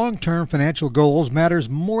your long-term financial goals matters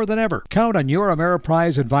more than ever. Count on your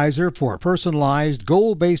Ameriprise advisor for personalized,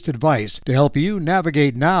 goal-based advice to help you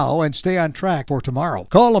navigate now and stay on track for tomorrow.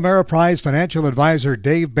 Call Ameriprise financial advisor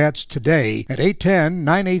Dave Betts today at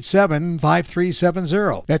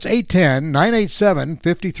 810-987-5370. That's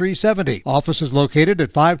 810-987-5370. Office is located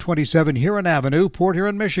at 527 Huron Avenue, Port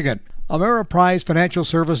Huron, Michigan. Ameriprise Financial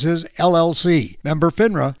Services, LLC. Member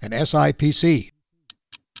FINRA and SIPC.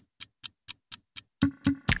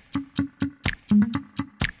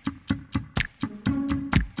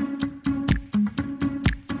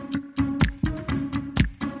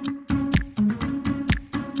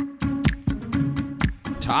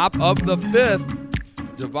 Top of the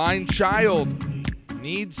 5th, Divine Child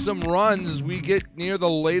needs some runs as we get near the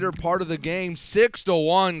later part of the game.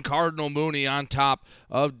 6-1 Cardinal Mooney on top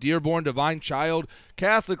of Dearborn. Divine Child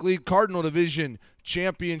Catholic League Cardinal Division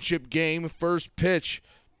Championship game. First pitch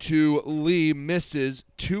to Lee misses.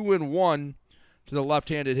 2-1 to the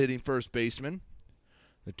left-handed hitting first baseman.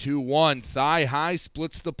 The 2-1 thigh high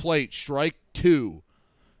splits the plate. Strike 2.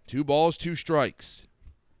 2 balls, 2 strikes.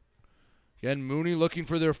 Again, Mooney looking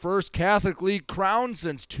for their first Catholic League crown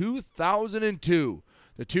since 2002.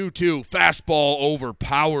 The 2-2 fastball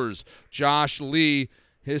overpowers Josh Lee.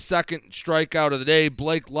 His second strikeout of the day.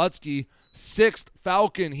 Blake Lutzke, 6th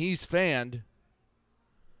Falcon he's fanned.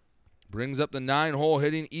 Brings up the 9-hole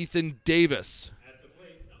hitting Ethan Davis. At the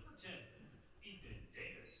plate, number 10, Ethan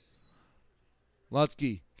Davis.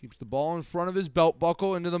 Lutzke keeps the ball in front of his belt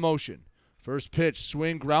buckle into the motion. First pitch,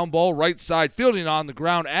 swing, ground ball, right side, fielding on the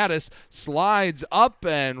ground. Addis slides up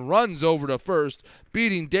and runs over to first,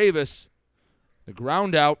 beating Davis. The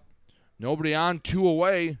ground out, nobody on, 2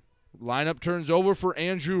 away. Lineup turns over for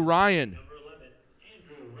Andrew Ryan. Number 11,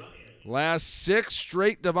 Andrew Ryan. Last 6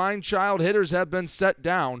 straight Divine Child hitters have been set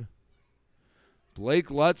down. Blake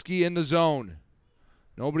Lutzke in the zone.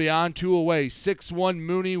 Nobody on, 2 away. 6-1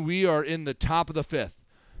 Mooney. We are in the top of the 5th.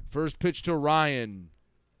 First pitch to Ryan.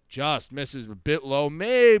 Just misses a bit low,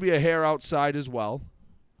 maybe a hair outside as well.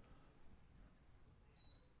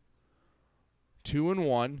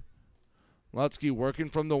 2-1. Lutzke working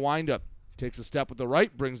from the windup. Takes a step with the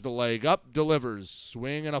right, brings the leg up, delivers.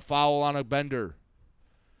 Swing and a foul on a bender.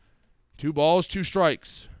 2 balls, 2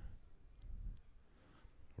 strikes.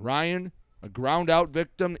 Ryan, a ground-out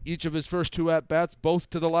victim, each of his first 2 at-bats, both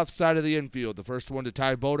to the left side of the infield. The first one to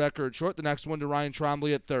Ty Bodecker at short, the next one to Ryan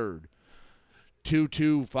Trombley at third.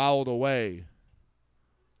 2-2 fouled away.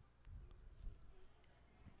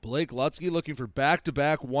 Blake Lutzke looking for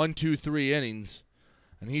back-to-back 1-2-3 innings,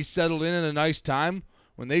 and he settled in a nice time.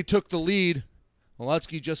 When they took the lead,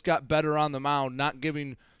 Lutzke just got better on the mound, not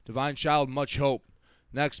giving Divine Child much hope.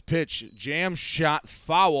 Next pitch, jam shot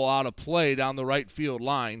foul out of play down the right field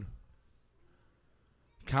line.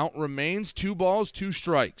 Count remains 2 balls, 2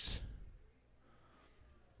 strikes.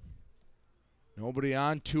 Nobody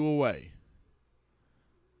on, 2 away.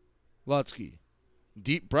 Lutzke.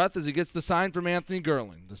 Deep breath as he gets the sign from Anthony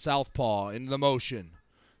Gerling. The southpaw into the motion.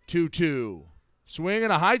 2-2. Swing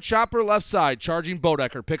and a high chopper left side. Charging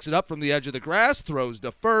Bodecker. Picks it up from the edge of the grass. Throws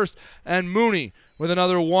to first. And Mooney with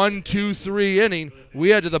another 1-2-3 inning. We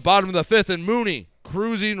head to the bottom of the 5th, and Mooney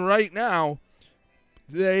cruising right now.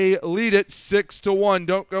 They lead it 6-1.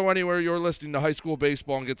 Don't go anywhere. You're listening to High School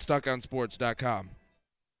Baseball and GetStuckOnSports.com.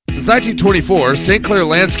 Since 1924, St. Clair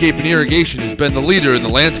Landscape and Irrigation has been the leader in the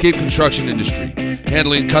landscape construction industry,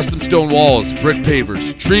 handling custom stone walls, brick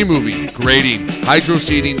pavers, tree moving, grading, hydro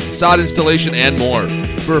seeding, sod installation, and more.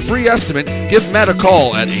 For a free estimate, give Matt a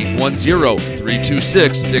call at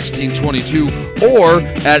 810-326-1622 or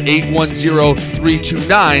at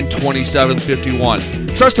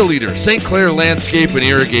 810-329-2751. Trust a leader, St. Clair Landscape and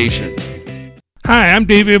Irrigation. Hi, I'm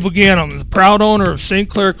David Buganum, the proud owner of St.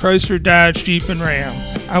 Clair Chrysler Dodge Jeep and Ram.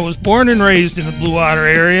 I was born and raised in the Blue Water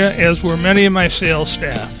area, as were many of my sales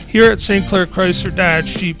staff. Here at St. Clair Chrysler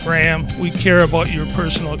Dodge Jeep Ram, we care about your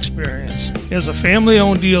personal experience. As a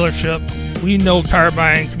family-owned dealership, we know car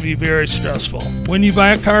buying can be very stressful. When you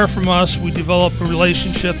buy a car from us, we develop a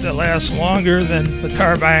relationship that lasts longer than the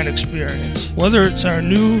car buying experience. Whether it's our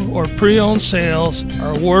new or pre-owned sales,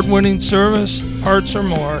 our award-winning service, parts, or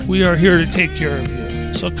more, we are here to take care of you.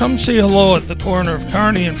 So come say hello at the corner of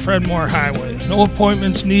Kearney and Fred Moore Highway. No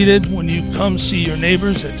appointments needed when you come see your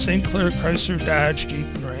neighbors at St. Clair Chrysler Dodge Jeep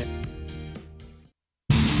and Ram.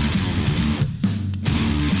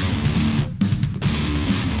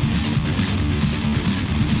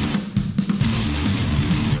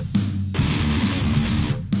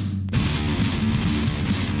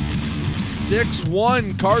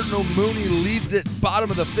 Cardinal Mooney leads it,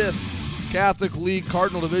 bottom of the 5th. Catholic League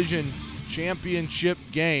Cardinal Division Championship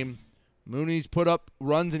game. Mooney's put up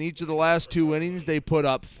runs in each of the last 2 innings. They put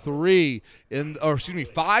up 5 in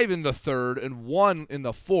the third and 1 in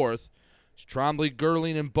the 4th. Trombley,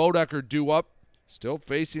 Gerling, and Bodecker due up, still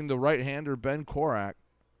facing the right-hander Ben Korak.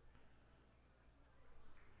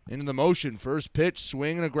 Into the motion, first pitch,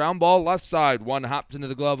 swing and a ground ball left side. One hops into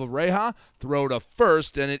the glove of Reha, throw to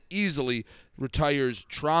first, and it easily retires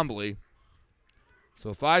Trombley.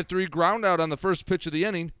 So 5-3 ground out on the first pitch of the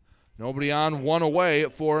inning. Nobody on, 1 away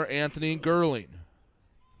for Anthony Gerling.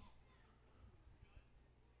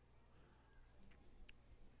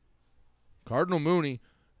 Cardinal Mooney,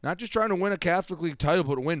 not just trying to win a Catholic League title,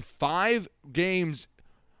 but win 5 games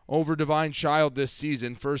over Divine Child this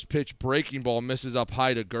season. First pitch, breaking ball, misses up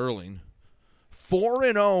high to Gerling.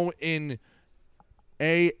 4-0 in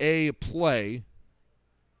AA play.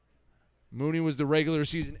 Mooney was the regular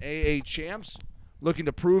season AA champs, looking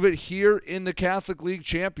to prove it here in the Catholic League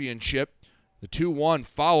Championship. The 2-1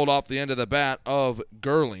 fouled off the end of the bat of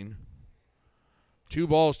Gerling. 2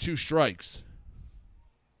 balls, 2 strikes.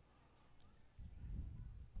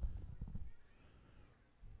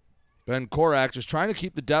 Ben Korak just trying to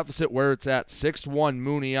keep the deficit where it's at. 6-1,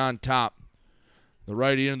 Mooney on top. The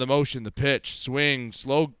righty into the motion, the pitch, swing,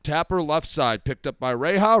 slow tapper left side, picked up by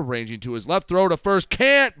Reha, ranging to his left, throw to first,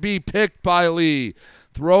 can't be picked by Lee.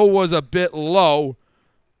 Throw was a bit low.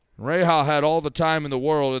 Reha had all the time in the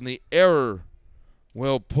world, and the error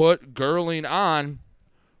will put Gerling on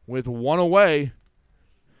with 1 away.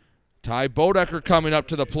 Ty Bodecker coming up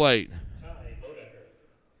to the plate.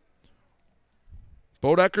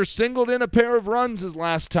 Bodecker singled in a pair of runs his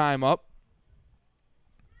last time up.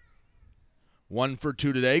 1 for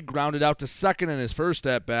 2 today, grounded out to second in his first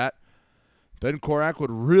at-bat. Ben Korak would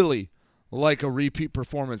really like a repeat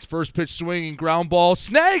performance. First pitch swinging, ground ball,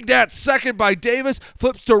 snagged at second by Davis,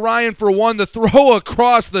 flips to Ryan for 1, the throw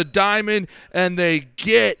across the diamond, and they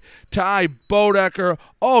get Ty Bodecker.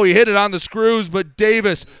 Oh, he hit it on the screws, but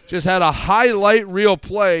Davis just had a highlight reel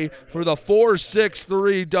play for the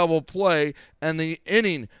 4-6-3 double play, and the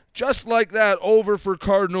inning Just like that, over for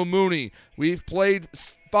Cardinal Mooney. We've played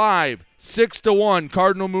 5, 6-1.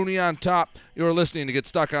 Cardinal Mooney on top. You're listening to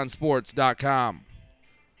GetStuckOnSports.com.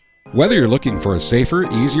 Whether you're looking for a safer,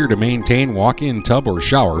 easier to maintain walk-in tub or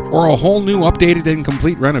shower, or a whole new updated and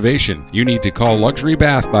complete renovation, you need to call Luxury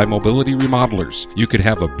Bath by Mobility Remodelers. You could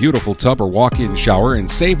have a beautiful tub or walk-in shower and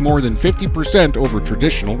save more than 50% over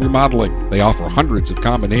traditional remodeling. They offer hundreds of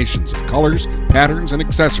combinations of colors, patterns, and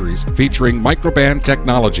accessories featuring microband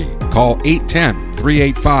technology. Call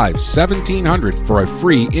 810-385-1700 for a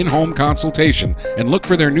free in-home consultation and look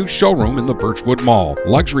for their new showroom in the Birchwood Mall.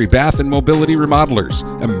 Luxury Bath and Mobility Remodelers.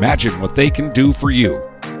 Imagine what they can do for you.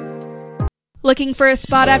 Looking for a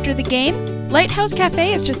spot after the game? Lighthouse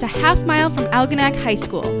Cafe is just a half mile from Algonac High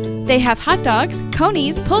School. They have hot dogs,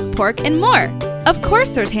 conies, pulled pork, and more. Of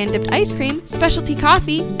course, there's hand-dipped ice cream, specialty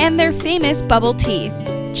coffee, and their famous bubble tea.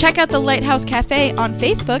 Check out the Lighthouse Cafe on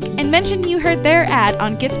Facebook and mention you heard their ad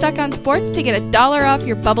on Get Stuck on Sports to get $1 off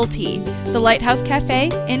your bubble tea. The Lighthouse Cafe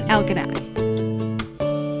in Algonac.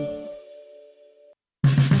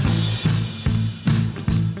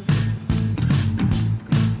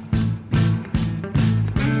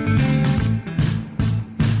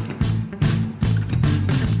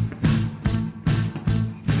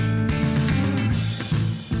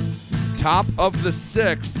 Top of the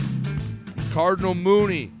 6th, Cardinal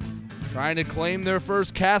Mooney trying to claim their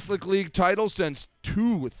first Catholic League title since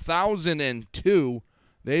 2002.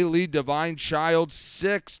 They lead Divine Child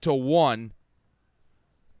 6-1.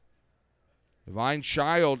 Divine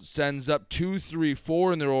Child sends up 2, 3,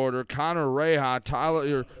 4 in their order. Connor Reha,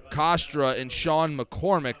 Tyler Kostra, and Sean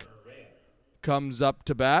McCormick comes up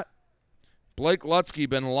to bat. Blake Lutzke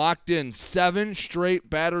been locked in. 7 straight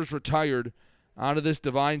batters retired out of this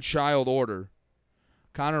Divine Child order.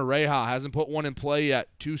 Connor Reha hasn't put one in play yet.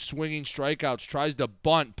 2 swinging strikeouts. Tries to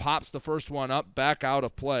bunt. Pops the first one up. Back out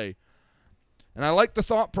of play. And I like the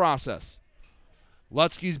thought process.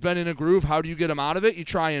 Lutzke's been in a groove. How do you get him out of it? You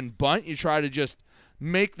try and bunt. You try to just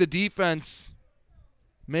make the defense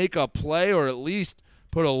make a play or at least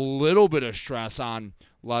put a little bit of stress on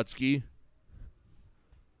Lutzke.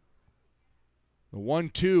 The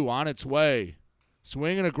 1-2 on its way.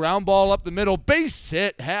 Swinging a ground ball up the middle. Base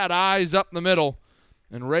hit. Had eyes up the middle.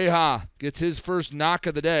 And Reha gets his first knock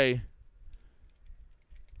of the day.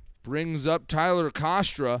 Brings up Tyler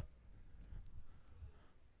Kostra.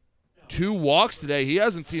 2 walks today. He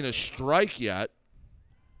hasn't seen a strike yet.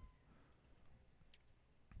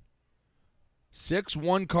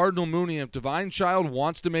 6-1 Cardinal Mooney. If Divine Child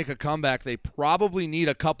wants to make a comeback, they probably need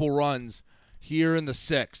a couple runs here in the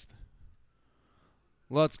 6th.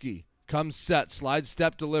 Lutzke comes set, slide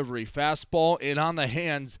step delivery, fastball in on the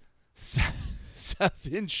hands,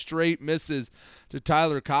 7 straight misses to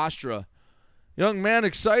Tyler Kostra. Young man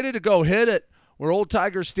excited to go hit it where Old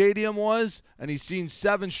Tiger Stadium was, and he's seen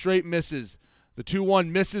 7 straight misses. The 2-1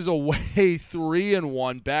 misses away,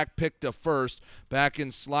 3-1, back pick to first, back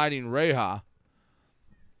in sliding Reha.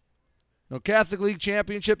 Now, Catholic League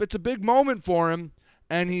Championship, it's a big moment for him,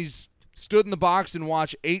 and he's stood in the box and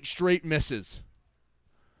watched 8 straight misses.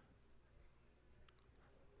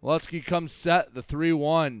 Lutzke comes set, the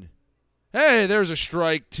 3-1. Hey, there's a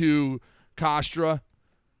strike to Kostra.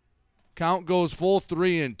 Count goes full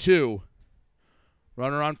 3-2.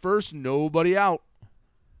 Runner on first, nobody out.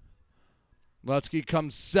 Lutzke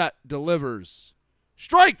comes set, delivers.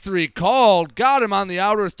 Strike 3 called. Got him on the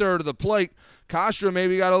outer third of the plate. Kostra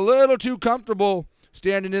maybe got a little too comfortable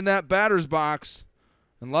standing in that batter's box.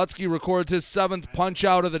 And Lutzke records his 7th punch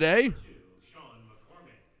out of the day.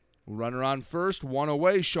 Runner on first, 1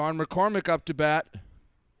 away. Sean McCormick up to bat.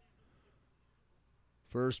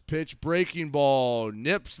 First pitch, breaking ball.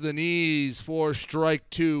 Nips the knees for strike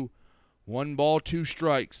 2. 1 ball, 2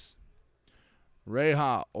 strikes.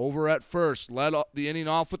 Reha over at first. Led the inning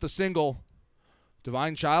off with a single.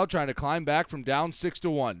 Divine Child trying to climb back from down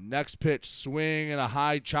 6-1. Next pitch, swing and a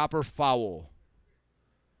high chopper foul.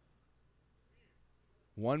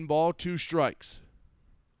 1 ball, 2 strikes.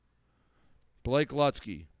 Blake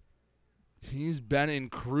Lutzke. He's been in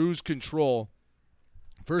cruise control.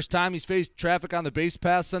 First time he's faced traffic on the base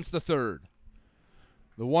path since the 3rd.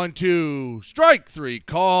 The 1-2, strike 3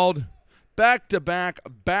 called. Back-to-back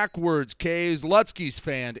backwards Ks. Lutzke's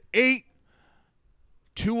fanned 8.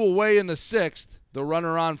 2 away in the 6th. The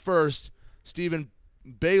runner on first. Stephen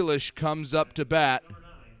Baelish comes up to bat.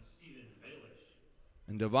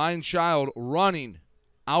 And Divine Child running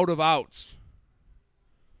out of outs.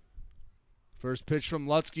 First pitch from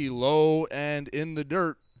Lutzke, low and in the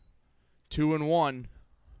dirt. 2-1.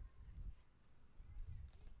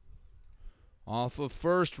 Off of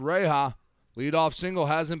first, Reha. Leadoff single,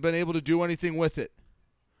 hasn't been able to do anything with it.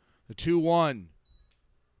 The 2-1.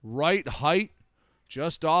 Right height,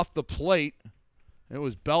 just off the plate. It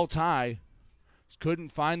was belt high. Just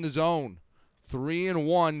couldn't find the zone.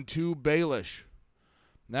 3-1 to Baelish.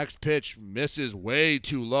 Next pitch misses way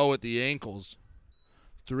too low at the ankles.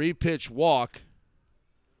 3-pitch walk.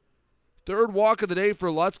 Third walk of the day for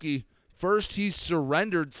Lutzke. First he's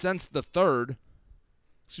surrendered since the third.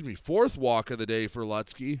 Fourth walk of the day for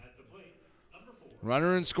Lutzke.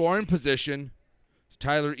 Runner in scoring position.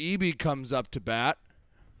 Tyler Eby comes up to bat.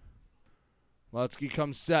 Lutzke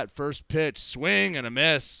comes set. First pitch, swing and a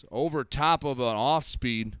miss. Over top of an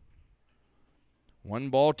off-speed. 1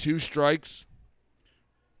 ball, 2 strikes.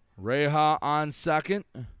 Reha on second.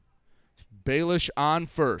 Baelish on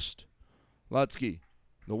first. Lutzke,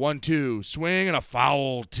 the 1-2, swing and a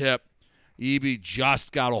foul tip. Eby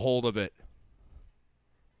just got a hold of it.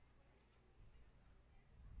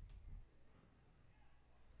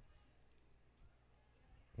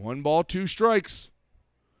 One ball, 2 strikes.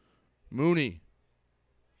 Mooney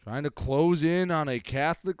trying to close in on a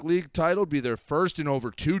Catholic League title, be their first in over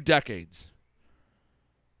 2 decades.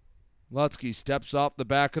 Lutzke steps off the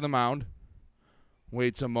back of the mound,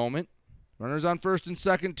 waits a moment. Runners on first and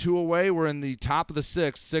second, 2 away. We're in the top of the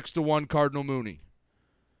 6th, 6-1 Cardinal Mooney.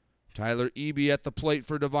 Tyler Eby at the plate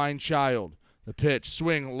for Divine Child. The pitch,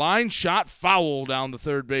 swing, line shot, foul down the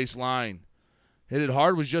third base line. Hit it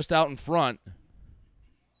hard, was just out in front.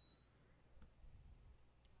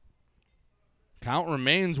 Count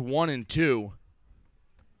remains 1-2.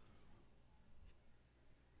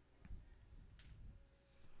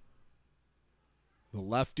 The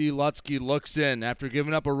lefty Lutzke looks in. After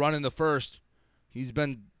giving up a run in the first, he's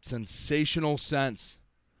been sensational since.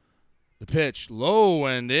 The pitch, low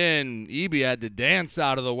and in. Eby had to dance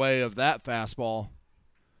out of the way of that fastball.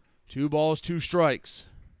 2 balls, 2 strikes.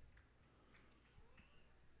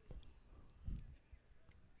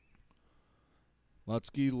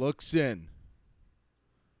 Lutzke looks in.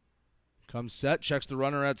 Comes set, checks the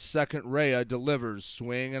runner at second. Rea delivers.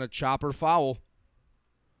 Swing and a chopper foul.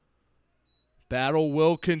 Battle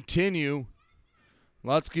will continue.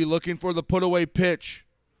 Lutzke looking for the put-away pitch.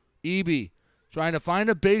 Eby trying to find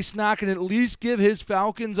a base knock and at least give his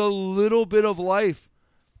Falcons a little bit of life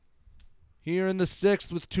here in the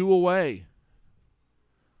 6th with 2 away.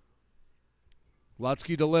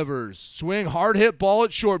 Lutzke delivers. Swing, hard hit ball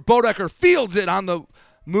at short. Bodecker fields it on the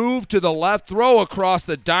move to the left. Throw across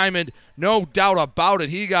the diamond. No doubt about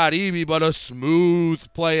it. He got Eby, but a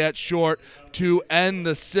smooth play at short to end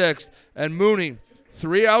the 6th. And Mooney,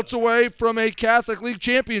 3 outs away from a Catholic League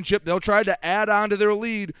championship. They'll try to add on to their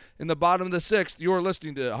lead in the bottom of the 6th. You're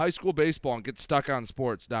listening to High School Baseball and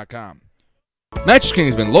GetStuckOnSports.com. Mattress King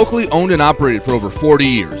has been locally owned and operated for over 40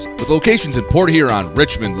 years. With locations in Port Huron,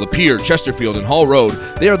 Richmond, Lapeer, Chesterfield, and Hall Road,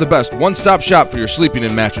 they are the best one-stop shop for your sleeping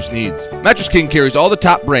and mattress needs. Mattress King carries all the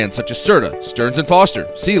top brands such as Serta, Stearns & Foster,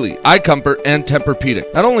 Sealy, iComfort, and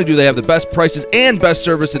Tempur-Pedic. Not only do they have the best prices and best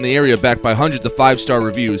service in the area backed by hundreds of 5-star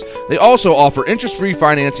reviews, they also offer interest-free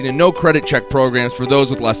financing and no credit check programs for those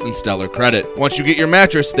with less than stellar credit. Once you get your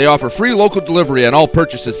mattress, they offer free local delivery on all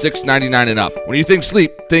purchases $6.99 and up. When you think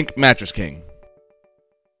sleep, think Mattress King.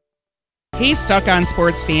 Hey, Stuck on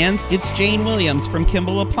Sports fans, it's Jane Williams from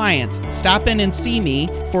Kimball Appliance. Stop in and see me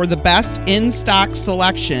for the best in-stock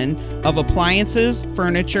selection of appliances,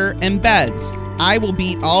 furniture, and beds. I will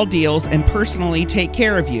beat all deals and personally take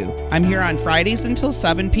care of you. I'm here on Fridays until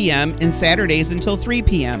 7 p.m. and Saturdays until 3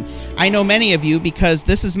 p.m. I know many of you because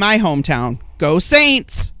this is my hometown. Go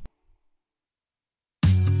Saints!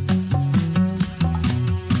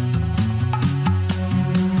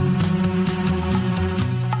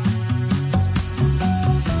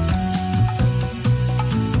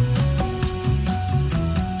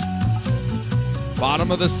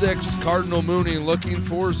 Bottom of the 6th, Cardinal Mooney looking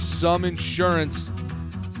for some insurance.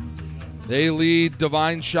 They lead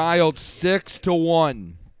Divine Child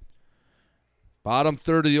 6-1. Bottom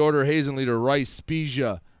third of the order, Hazen leader Rice,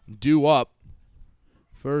 Spezia due up.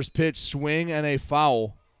 First pitch, swing and a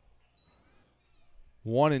foul.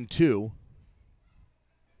 1-2.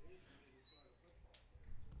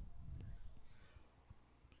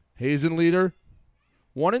 Hazen leader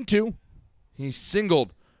 1-2. He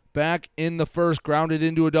singled back in the first, grounded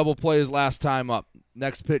into a double play his last time up.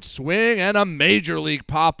 Next pitch, swing, and a major league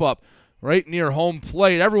pop-up right near home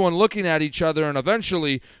plate. Everyone looking at each other, and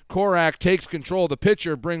eventually Korak takes control. The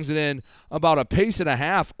pitcher brings it in about a pace and a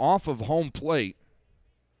half off of home plate.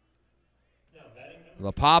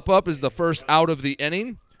 The pop-up is the first out of the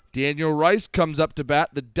inning. Daniel Rice comes up to bat,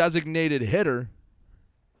 the designated hitter.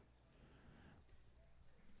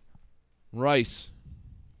 Rice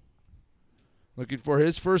looking for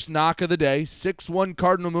his first knock of the day. 6-1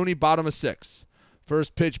 Cardinal Mooney, bottom of 6.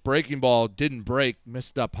 First pitch, breaking ball, didn't break,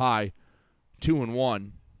 missed up high.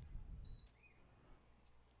 2-1.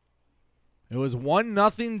 It was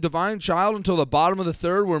 1-0 Divine Child until the bottom of the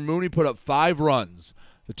third, where Mooney put up 5 runs.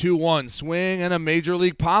 The 2-1 swing and a major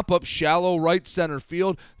league pop-up, shallow right center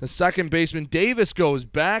field. The second baseman Davis goes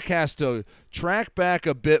back, has to track back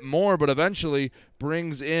a bit more, but eventually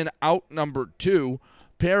brings in out number 2.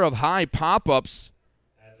 Pair of high pop-ups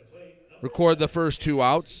record the first 2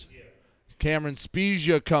 outs. Cameron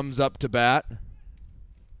Spezia comes up to bat.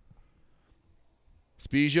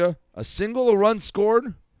 Spezia, a single, a run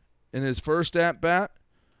scored in his first at-bat.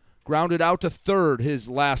 Grounded out to third his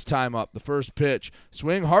last time up. The first pitch.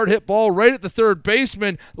 Swing, hard hit ball right at the third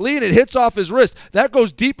baseman. Lean, it hits off his wrist. That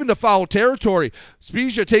goes deep into foul territory.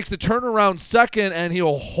 Spezia takes the turnaround second, and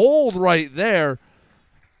he'll hold right there.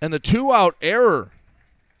 And the 2-out error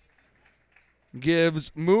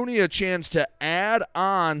gives Mooney a chance to add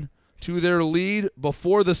on to their lead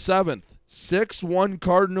before the 7th. 6-1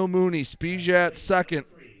 Cardinal Mooney. Spezia at second.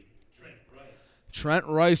 Trent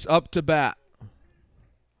Rice up to bat.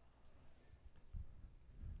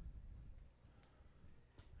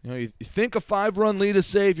 You know, you think a 5-run lead is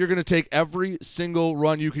safe, you're going to take every single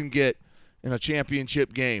run you can get in a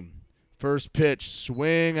championship game. First pitch,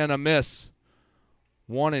 swing and a miss.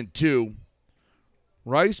 1-2.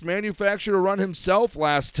 Rice manufactured a run himself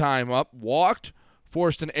last time up, walked,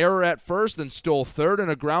 forced an error at first, then stole third, and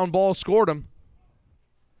a ground ball scored him.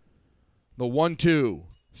 The 1-2.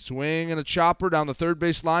 Swing and a chopper down the third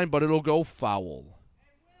base line, but it'll go foul.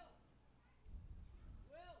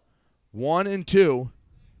 1-2.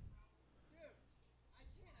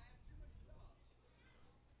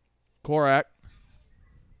 Korak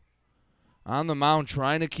on the mound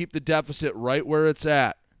trying to keep the deficit right where it's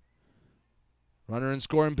at. Runner in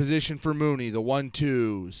scoring position for Mooney. The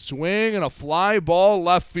 1-2. Swing and a fly ball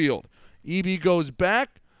left field. EB goes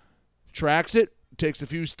back, tracks it, takes a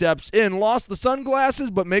few steps in, lost the sunglasses,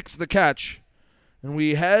 but makes the catch. And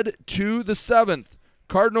we head to the 7th.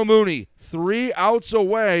 Cardinal Mooney, 3 outs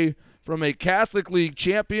away from a Catholic League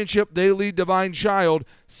championship. They lead Divine Child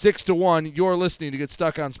 6-1. You're listening to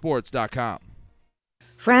GetStuckOnSports.com.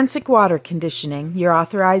 Frantic Water Conditioning, your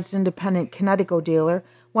authorized independent Connecticut dealer,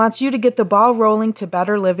 wants you to get the ball rolling to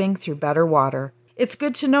better living through better water. It's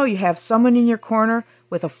good to know you have someone in your corner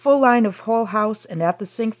with a full line of whole house and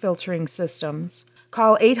at-the-sink filtering systems.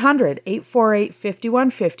 Call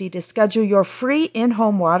 800-848-5150 to schedule your free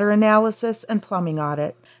in-home water analysis and plumbing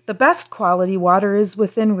audit. The best quality water is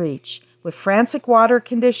within reach with Frantic Water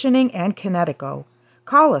Conditioning and Connecticut.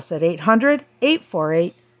 Call us at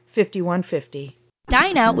 800-848-5150.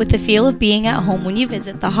 Dine out with the feel of being at home when you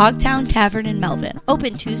visit the Hogtown Tavern in Melvin.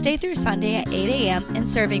 Open Tuesday through Sunday at 8 a.m. and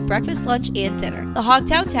serving breakfast, lunch, and dinner. The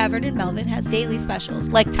Hogtown Tavern in Melvin has daily specials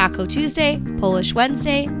like Taco Tuesday, Polish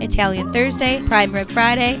Wednesday, Italian Thursday, Prime Rib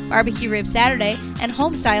Friday, Barbecue Rib Saturday, and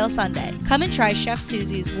Homestyle Sunday. Come and try Chef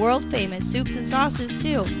Susie's world-famous soups and sauces,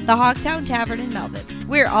 too. The Hogtown Tavern in Melvin.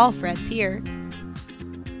 We're all friends here.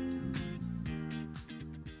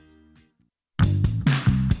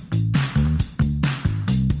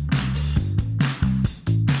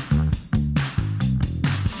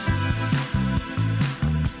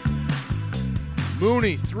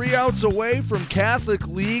 Mooney, 3 outs away from Catholic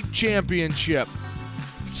League championship.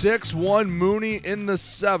 6-1 Mooney in the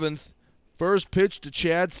 7th. First pitch to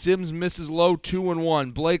Chad Sims misses low,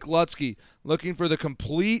 2-1. Blake Lutsky looking for the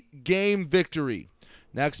complete game victory.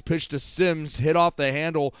 Next pitch to Sims, hit off the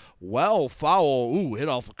handle, well foul. Ooh, hit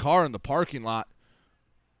off a car in the parking lot.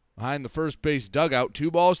 Behind the first base dugout,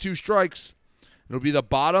 2 balls, 2 strikes. It'll be the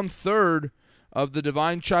bottom third of the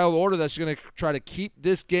Divine Child order that's going to try to keep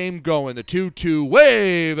this game going. The 2-2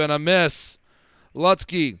 wave and a miss.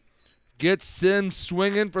 Lutsky gets Sims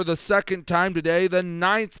swinging for the second time today, the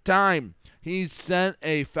 9th time he's sent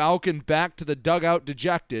a Falcon back to the dugout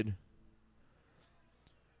dejected.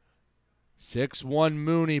 6-1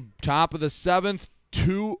 Mooney, top of the 7th,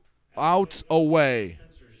 2 outs away.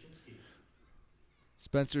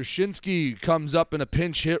 Spencer Shinsky comes up in a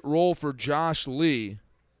pinch hit role for Josh Lee.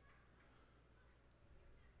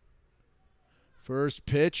 First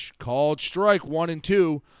pitch, called strike,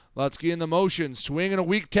 1-2. Lutsky in the motion, swing and a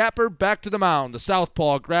weak tapper, back to the mound. The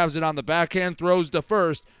southpaw grabs it on the backhand, throws to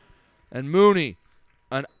first. And Mooney,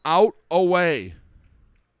 an out away.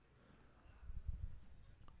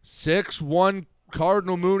 6-1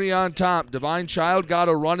 Cardinal Mooney on top. Divine Child got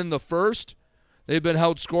a run in the first. They've been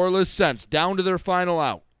held scoreless since, down to their final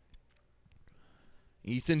out.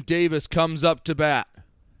 Ethan Davis comes up to bat.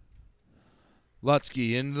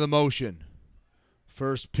 Lutsky into the motion.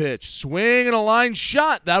 First pitch, swing and a line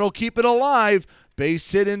shot. That'll keep it alive.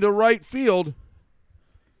 Base hit into right field.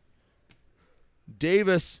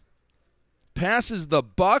 Davis passes the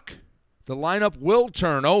buck. The lineup will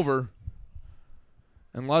turn over.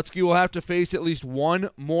 And Lutzke will have to face at least one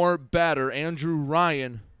more batter. Andrew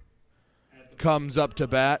Ryan comes up to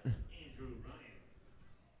bat.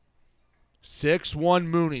 6-1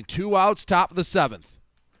 Mooney. 2 outs, top of the 7th.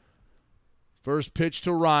 First pitch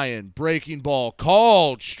to Ryan. Breaking ball.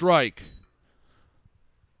 Called strike.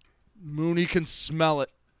 Mooney can smell it.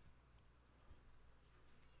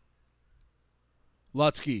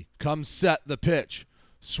 Lutzke comes set the pitch.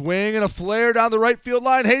 Swing and a flare down the right field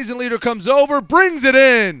line. Hazenleader comes over, brings it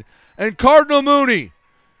in. And Cardinal Mooney,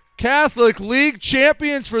 Catholic League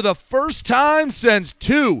champions for the first time since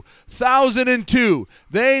 2002.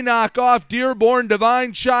 They knock off Dearborn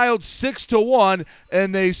Divine Child 6-1,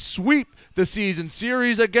 and they sweep the season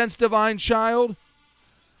series against Divine Child.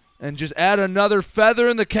 And just add another feather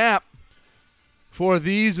in the cap for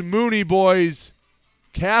these Mooney boys,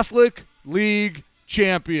 Catholic League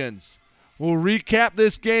champions. We'll recap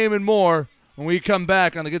this game and more when we come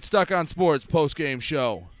back on the Get Stuck on Sports post-game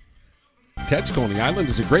show. Ted's Coney Island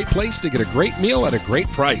is a great place to get a great meal at a great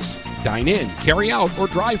price. Dine in, carry out, or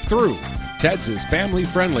drive through. Ted's is family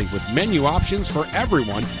friendly with menu options for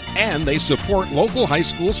everyone, and they support local high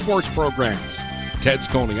school sports programs. Ted's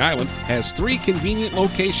Coney Island has 3 convenient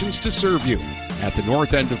locations to serve you. At the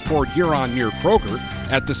north end of Port Huron near Kroger,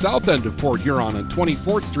 at the south end of Port Huron on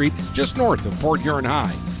 24th Street just north of Port Huron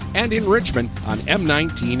High, and in Richmond on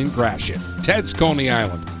M19 in Gratiot. Ted's Coney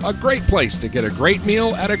Island, a great place to get a great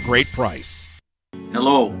meal at a great price.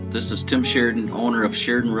 Hello, this is Tim Sheridan, owner of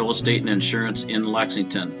Sheridan Real Estate and Insurance in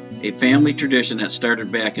Lexington, a family tradition that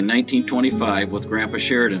started back in 1925 with Grandpa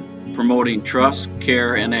Sheridan. Promoting trust,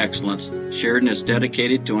 care, and excellence, Sheridan is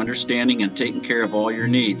dedicated to understanding and taking care of all your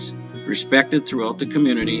needs. Respected throughout the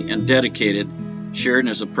community and dedicated, Sheridan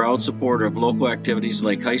is a proud supporter of local activities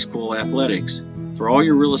like high school athletics. For all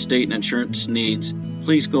your real estate and insurance needs,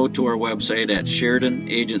 please go to our website at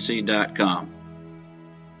SheridanAgency.com.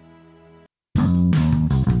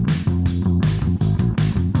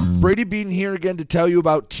 Brady Beaton here again to tell you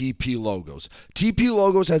about TP Logos. TP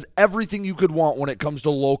Logos has everything you could want when it comes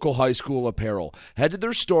to local high school apparel. Head to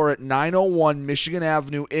their store at 901 Michigan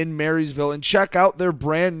Avenue in Marysville and check out their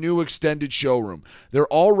brand new extended showroom. Their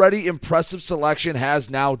already impressive selection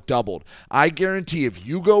has now doubled. I guarantee if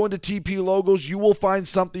you go into TP Logos, you will find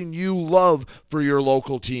something you love for your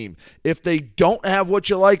local team. If they don't have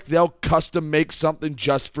what you like, they'll custom make something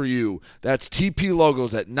just for you. That's TP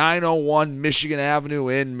Logos at 901 Michigan Avenue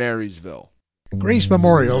in Marysville. Grace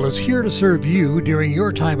Memorial is here to serve you during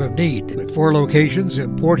your time of need. With 4 locations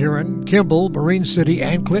in Port Huron, Kimball, Marine City,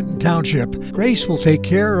 and Clinton Township, Grace will take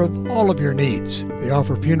care of all of your needs. They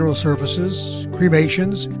offer funeral services,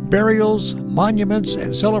 cremations, burials, monuments,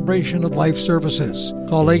 and celebration of life services.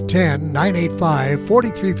 Call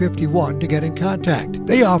 810-985-4351 to get in contact.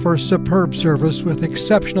 They offer superb service with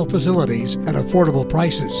exceptional facilities at affordable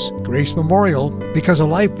prices. Grace Memorial, because a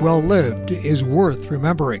life well lived is worth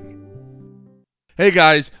remembering. Hey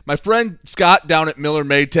guys, my friend Scott down at Miller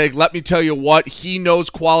Maytag, let me tell you what, he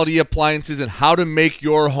knows quality appliances and how to make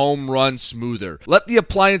your home run smoother. Let the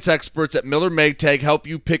appliance experts at Miller Maytag help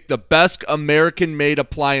you pick the best American-made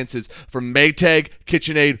appliances from Maytag,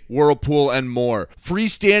 KitchenAid, Whirlpool, and more.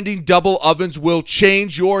 Freestanding double ovens will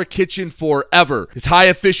change your kitchen forever. His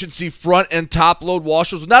high-efficiency front and top-load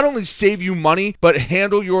washers will not only save you money, but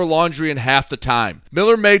handle your laundry in half the time.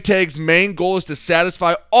 Miller Maytag's main goal is to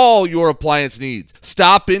satisfy all your appliance needs.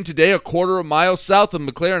 Stop in today a quarter of a mile south of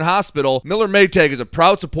McLaren Hospital. Miller Maytag is a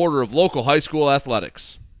proud supporter of local high school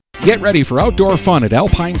athletics. Get ready for outdoor fun at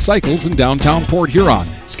Alpine Cycles in downtown Port Huron.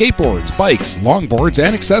 Skateboards, bikes, longboards,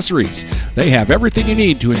 and accessories. They have everything you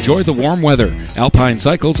need to enjoy the warm weather. Alpine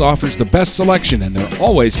Cycles offers the best selection, and they're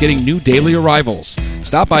always getting new daily arrivals.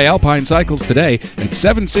 Stop by Alpine Cycles today at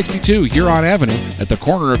 762 Huron Avenue at the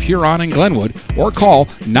corner of Huron and Glenwood, or call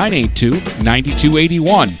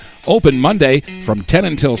 982-9281. Open Monday from 10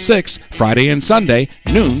 until 6, Friday and Sunday,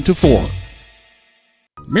 noon to 4.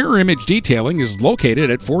 Mirror Image Detailing is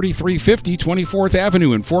located at 4350 24th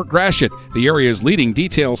Avenue in Fort Gratiot, the area's leading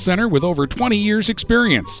detail center with over 20 years'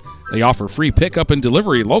 experience. They offer free pickup and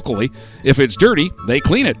delivery locally. If it's dirty, they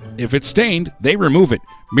clean it. If it's stained, they remove it.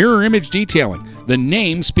 Mirror Image Detailing. The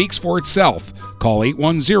name speaks for itself. Call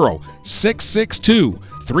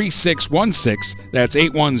 810-662-3616. That's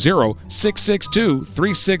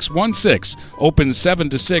 810-662-3616. Open 7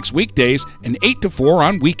 to 6 weekdays and 8 to 4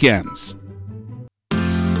 on weekends.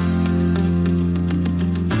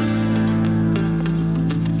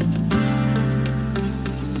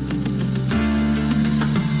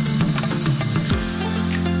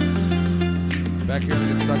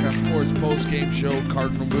 Sports post-game show.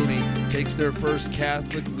 Cardinal Mooney takes their first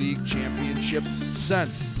Catholic League championship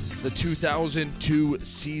since the 2002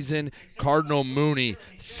 season. Cardinal Mooney,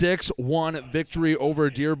 6-1 victory over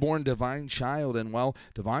Dearborn Divine Child. And, well,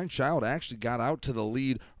 Divine Child actually got out to the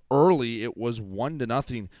lead early. It was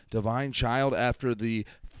 1-0 Divine Child after the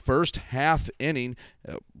first half inning.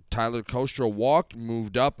 Tyler Kostra walked,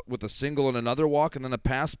 moved up with a single and another walk, and then a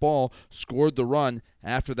pass ball scored the run.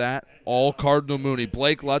 After that, all Cardinal Mooney.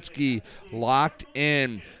 Blake Lutsky locked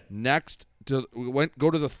in. Next,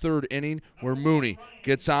 go to the third inning where Mooney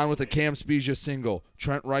gets on with a Cam Spezia single.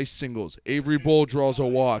 Trent Rice singles. Avery Bull draws a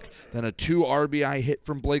walk. Then a 2 RBI hit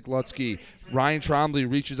from Blake Lutsky. Ryan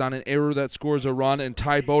Trombley reaches on an error that scores a run, and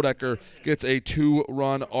Ty Bodecker gets a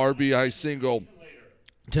 2-run RBI single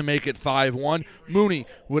to make it 5-1. Mooney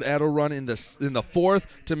would add a run in the fourth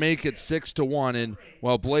to make it 6-1. And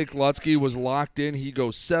while Blake Lutsky was locked in, he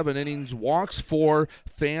goes 7 innings, walks 4,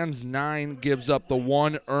 fans 9, gives up the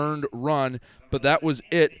 1 earned run. But that was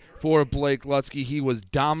it for Blake Lutsky. He was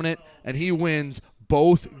dominant, and he wins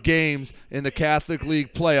both games in the Catholic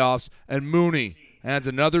League playoffs. And Mooney adds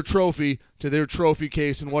another trophy to their trophy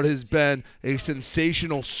case in what has been a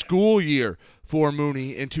sensational school year for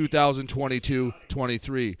Mooney in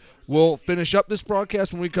 2022-23. We'll finish up this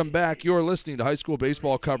broadcast when we come back. You're listening to high school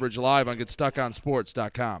baseball coverage live on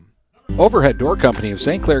GetStuckOnSports.com. Overhead Door Company of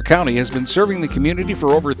St. Clair County has been serving the community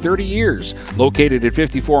for over 30 years. Located at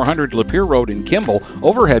 5400 Lapeer Road in Kimball,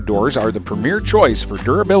 Overhead Doors are the premier choice for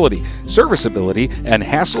durability, serviceability, and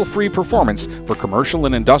hassle-free performance for commercial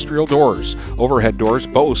and industrial doors. Overhead Doors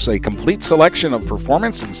boasts a complete selection of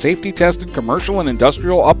performance and safety-tested commercial and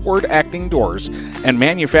industrial upward-acting doors and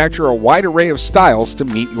manufacture a wide array of styles to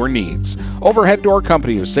meet your needs. Overhead Door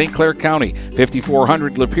Company of St. Clair County,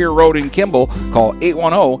 5400 Lapeer Road in Kimball. Call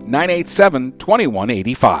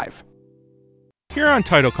 810-987-2185. Huron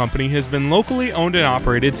Title Company has been locally owned and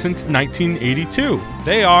operated since 1982.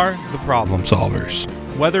 They are the problem solvers.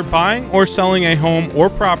 Whether buying or selling a home or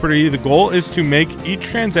property, the goal is to make each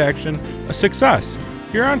transaction a success.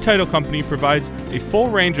 Huron Title Company provides a full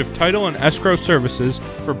range of title and escrow services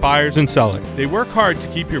for buyers and sellers. They work hard to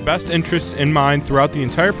keep your best interests in mind throughout the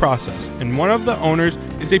entire process, and one of the owners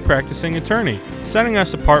is a practicing attorney, setting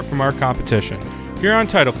us apart from our competition. Huron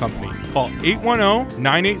Title Company. Call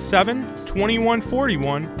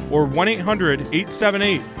 810-987-2141 or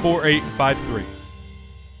 1-800-878-4853.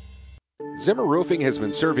 Zimmer Roofing has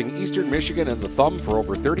been serving Eastern Michigan and the Thumb for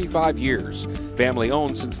over 35 years. Family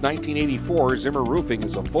owned since 1984, Zimmer Roofing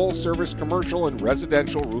is a full-service commercial and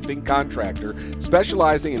residential roofing contractor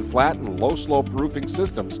specializing in flat and low-sloped roofing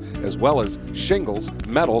systems, as well as shingles,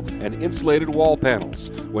 metal, and insulated wall panels.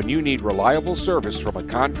 When you need reliable service from a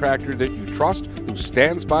contractor that you trust who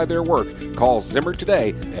stands by their work, call Zimmer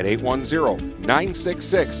today at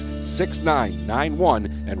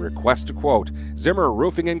 810-966-6991 and request a quote. Zimmer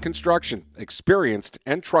Roofing and Construction. Experienced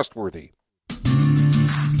and trustworthy.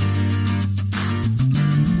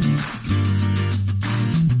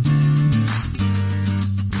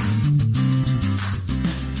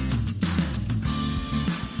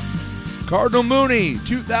 Cardinal Mooney,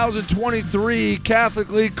 2023 Catholic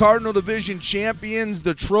League Cardinal Division champions.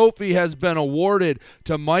 The trophy has been awarded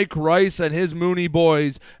to Mike Rice and his Mooney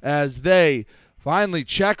boys as they finally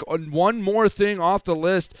check on one more thing off the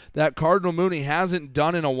list that Cardinal Mooney hasn't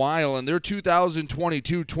done in a while, and their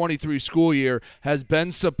 2022-23 school year has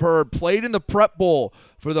been superb. Played in the Prep Bowl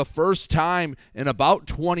for the first time in about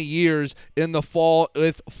 20 years in the fall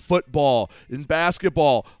with football. In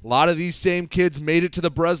basketball, a lot of these same kids made it to the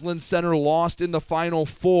Breslin Center, lost in the Final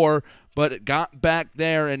Four, but got back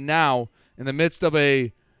there, and now in the midst of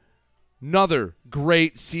another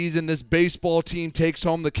great season, this baseball team takes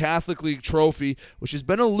home the Catholic League trophy, which has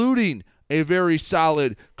been eluding a very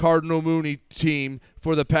solid Cardinal Mooney team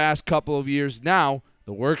for the past couple of years. Now,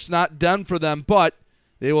 the work's not done for them, but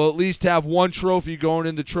they will at least have one trophy going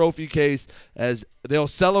in the trophy case as they'll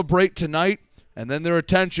celebrate tonight, and then their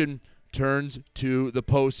attention turns to the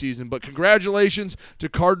postseason. But congratulations to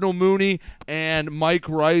Cardinal Mooney and Mike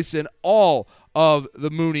Rice and all of the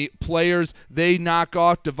Mooney players. They knock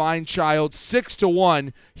off Divine Child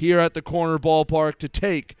 6-1 here at the Corner Ballpark to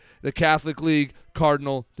take the Catholic League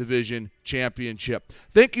Cardinal Division Championship.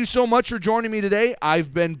 Thank you so much for joining me today.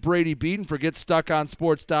 I've been Brady Beaton for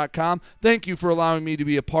GetStuckOnSports.com. Thank you for allowing me to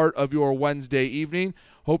be a part of your Wednesday evening.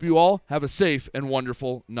 Hope you all have a safe and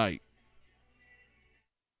wonderful night.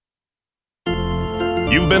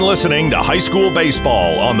 You've been listening to High School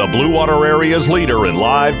Baseball on the Blue Water Area's leader in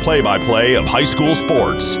live play-by-play of high school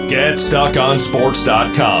sports.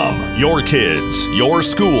 GetStuckOnSports.com. Your kids, your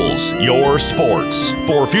schools, your sports.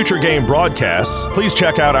 For future game broadcasts, please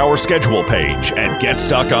check out our schedule page at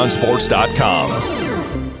GetStuckOnSports.com.